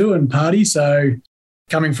get to and party. So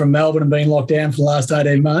coming from Melbourne and being locked down for the last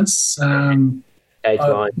 18 months, hair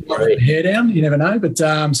down, you never know. But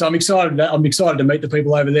so I'm excited. I'm excited to meet the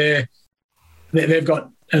people over there. They've got,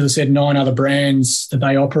 as I said, 9 other brands that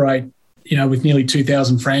they operate, with nearly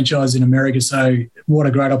 2,000 franchises in America. So what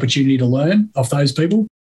a great opportunity to learn off those people.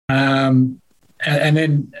 And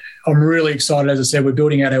then I'm really excited, as I said, we're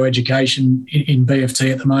building out our education in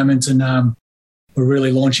BFT at the moment, and we're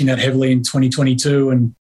really launching that heavily in 2022.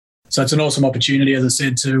 And so it's an awesome opportunity, as I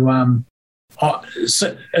said, to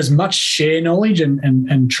as much share knowledge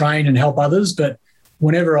and train and help others. But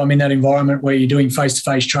whenever I'm in that environment where you're doing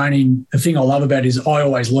face-to-face training, the thing I love about it is I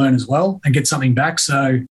always learn as well and get something back.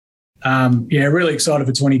 So really excited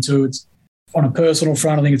for 22. It's on a personal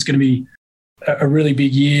front. I think it's going to be a really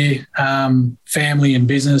big year, family and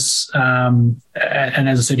business. And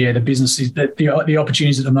as I said, the business is the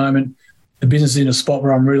opportunities at the moment. The business is in a spot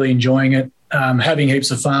where I'm really enjoying it, having heaps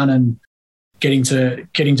of fun and getting to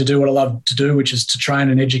do what I love to do, which is to train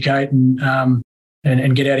and educate and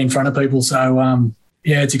get out in front of people. So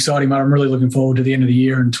it's exciting, mate. I'm really looking forward to the end of the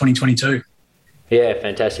year in 2022. Yeah,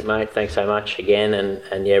 fantastic, mate. Thanks so much again,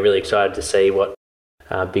 and really excited to see what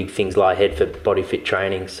big things lie ahead for Body Fit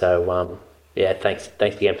Training. So thanks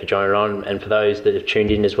again for joining on, and for those that have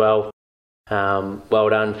tuned in as well, well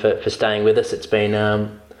done for staying with us. It's been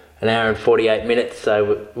an hour and 48 minutes,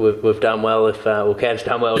 so we've done well. Cav's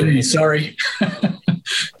done well. Sorry,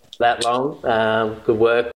 that long. Good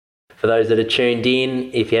work. For those that are tuned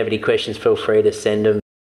in, if you have any questions, feel free to send them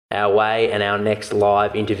our way, and our next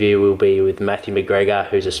live interview will be with Matthew McGregor,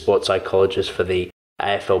 who's a sports psychologist for the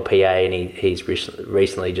AFLPA, and he's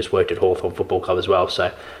recently just worked at Hawthorn Football Club as well.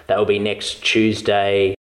 So that will be next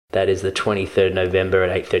Tuesday. That is the 23rd of November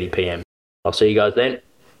at 8:30 p.m. I'll see you guys then.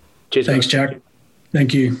 Cheers. Thanks, Jack.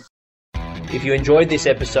 Thank you. If you enjoyed this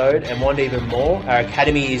episode and want even more, our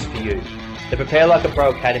Academy is for you. The Prepare Like a Pro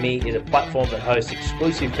Academy is a platform that hosts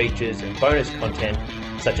exclusive features and bonus content,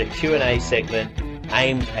 such as Q&A segment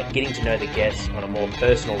aimed at getting to know the guests on a more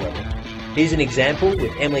personal level. Here's an example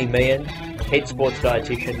with Emily Meehan, head sports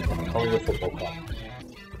dietitian of the Collingwood Football Club.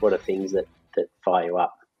 What are things that fire you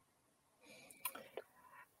up?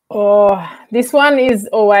 Oh, this one is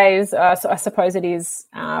always, I suppose it is,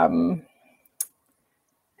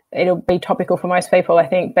 it'll be topical for most people, I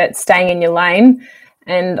think, but staying in your lane.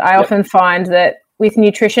 And I often find that with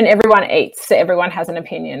nutrition, everyone eats, so everyone has an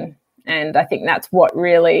opinion. And I think that's what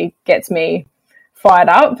really gets me fired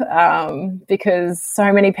up, because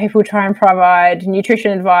so many people try and provide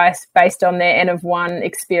nutrition advice based on their N of 1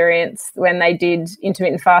 experience when they did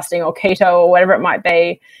intermittent fasting or keto or whatever it might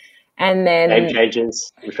be. And then game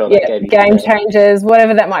changers, I'm sure game changers,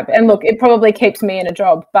 whatever that might be. And look, it probably keeps me in a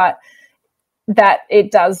job, but that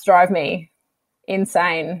it does drive me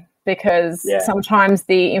insane, because sometimes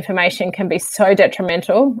the information can be so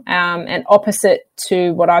detrimental and opposite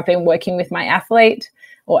to what I've been working with my athlete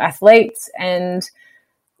or athletes, and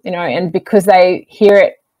and because they hear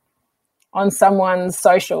it on someone's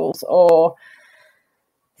socials or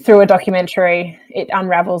through a documentary, it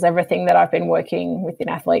unravels everything that I've been working with an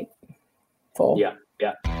athlete for.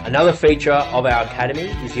 Another feature of our Academy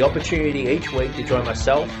is the opportunity each week to join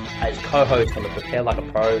myself as co-host on the Prepare Like a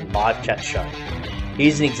Pro live chat show.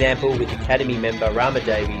 Here's an example with Academy member Rama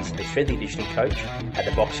Davies, the strength and conditioning coach at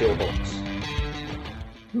the Box Hill Hawks.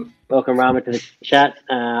 Welcome, Rama, to the chat.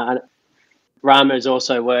 Rama has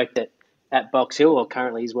also worked at Box Hill, or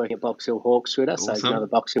currently he's working at Box Hill Hawks with us, so he's another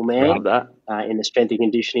Box Hill man in the strength and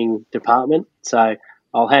conditioning department. So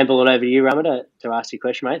I'll handle it over to you, Rama, to ask your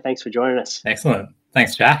question, mate. Thanks for joining us. Excellent.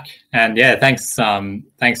 Thanks, Jack. And yeah, thanks Sam,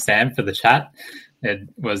 for the chat. It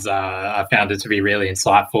was, I found it to be really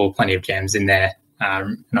insightful, plenty of gems in there,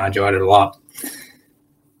 and I enjoyed it a lot.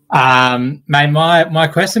 Mate, my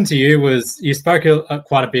question to you was, you spoke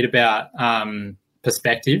quite a bit about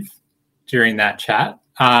perspective during that chat.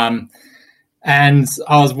 And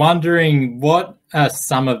I was wondering, what are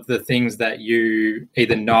some of the things that you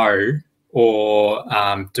either know or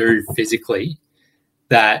do physically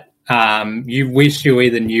that you wish you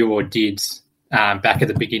either knew or did back at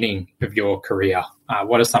the beginning of your career?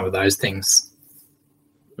 What are some of those things?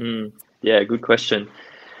 Yeah, good question.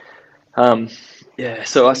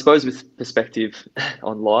 So I suppose with perspective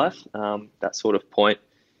on life, that sort of point,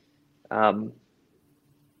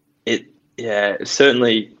 it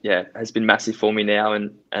certainly has been massive for me now,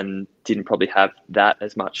 and didn't probably have that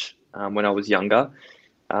as much when I was younger.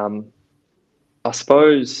 I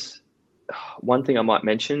suppose one thing I might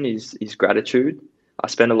mention is gratitude. I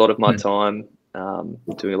spend a lot of my time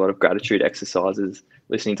doing a lot of gratitude exercises,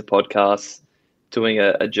 listening to podcasts, doing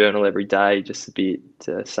a journal every day, just to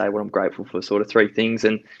say what I'm grateful for, sort of 3 things.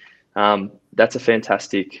 And that's a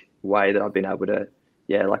fantastic way that I've been able to,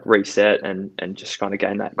 reset and just kind of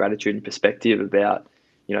gain that gratitude and perspective about,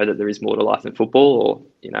 that there is more to life than football,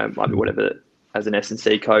 or, might be whatever, as an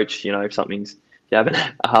S&C coach, if something's, you're having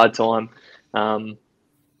a hard time,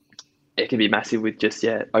 it can be massive with just,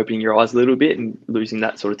 opening your eyes a little bit and losing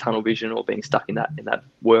that sort of tunnel vision or being stuck in that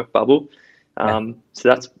work bubble. So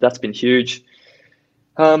that's been huge.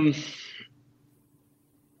 I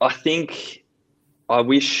think I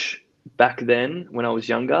wish back then, when I was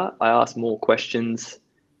younger, I asked more questions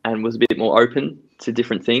and was a bit more open to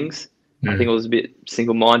different things. I think I was a bit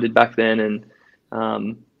single-minded back then, and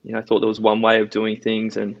thought there was one way of doing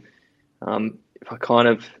things. And if I kind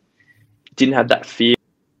of didn't have that fear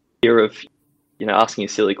of, asking a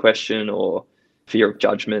silly question or fear of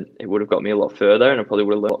judgment, it would have got me a lot further, and I probably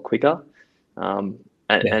would have learned a lot quicker.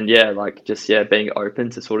 Being open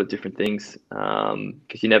to sort of different things,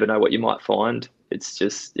 because you never know what you might find. It's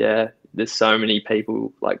just, there's so many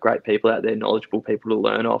people, great people out there, knowledgeable people to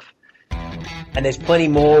learn off. And there's plenty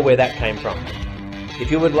more where that came from.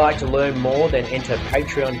 If you would like to learn more, then enter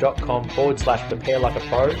patreon.com/prepare like a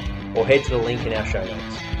pro, or head to the link in our show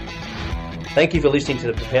notes. Thank you for listening to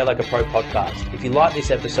the Prepare Like a Pro podcast. If you like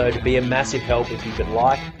this episode, it'd be a massive help if you could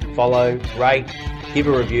like, follow, rate, give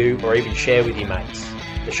a review, or even share with your mates.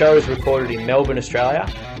 The show is recorded in Melbourne, Australia.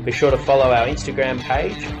 Be sure to follow our Instagram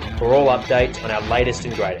page for all updates on our latest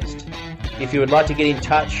and greatest. If you would like to get in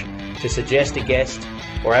touch to suggest a guest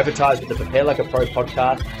or advertise with the Prepare Like a Pro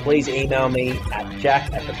podcast, please email me at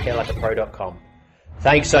jack@preparelikeapro.com.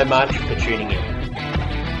 Thanks so much for tuning in.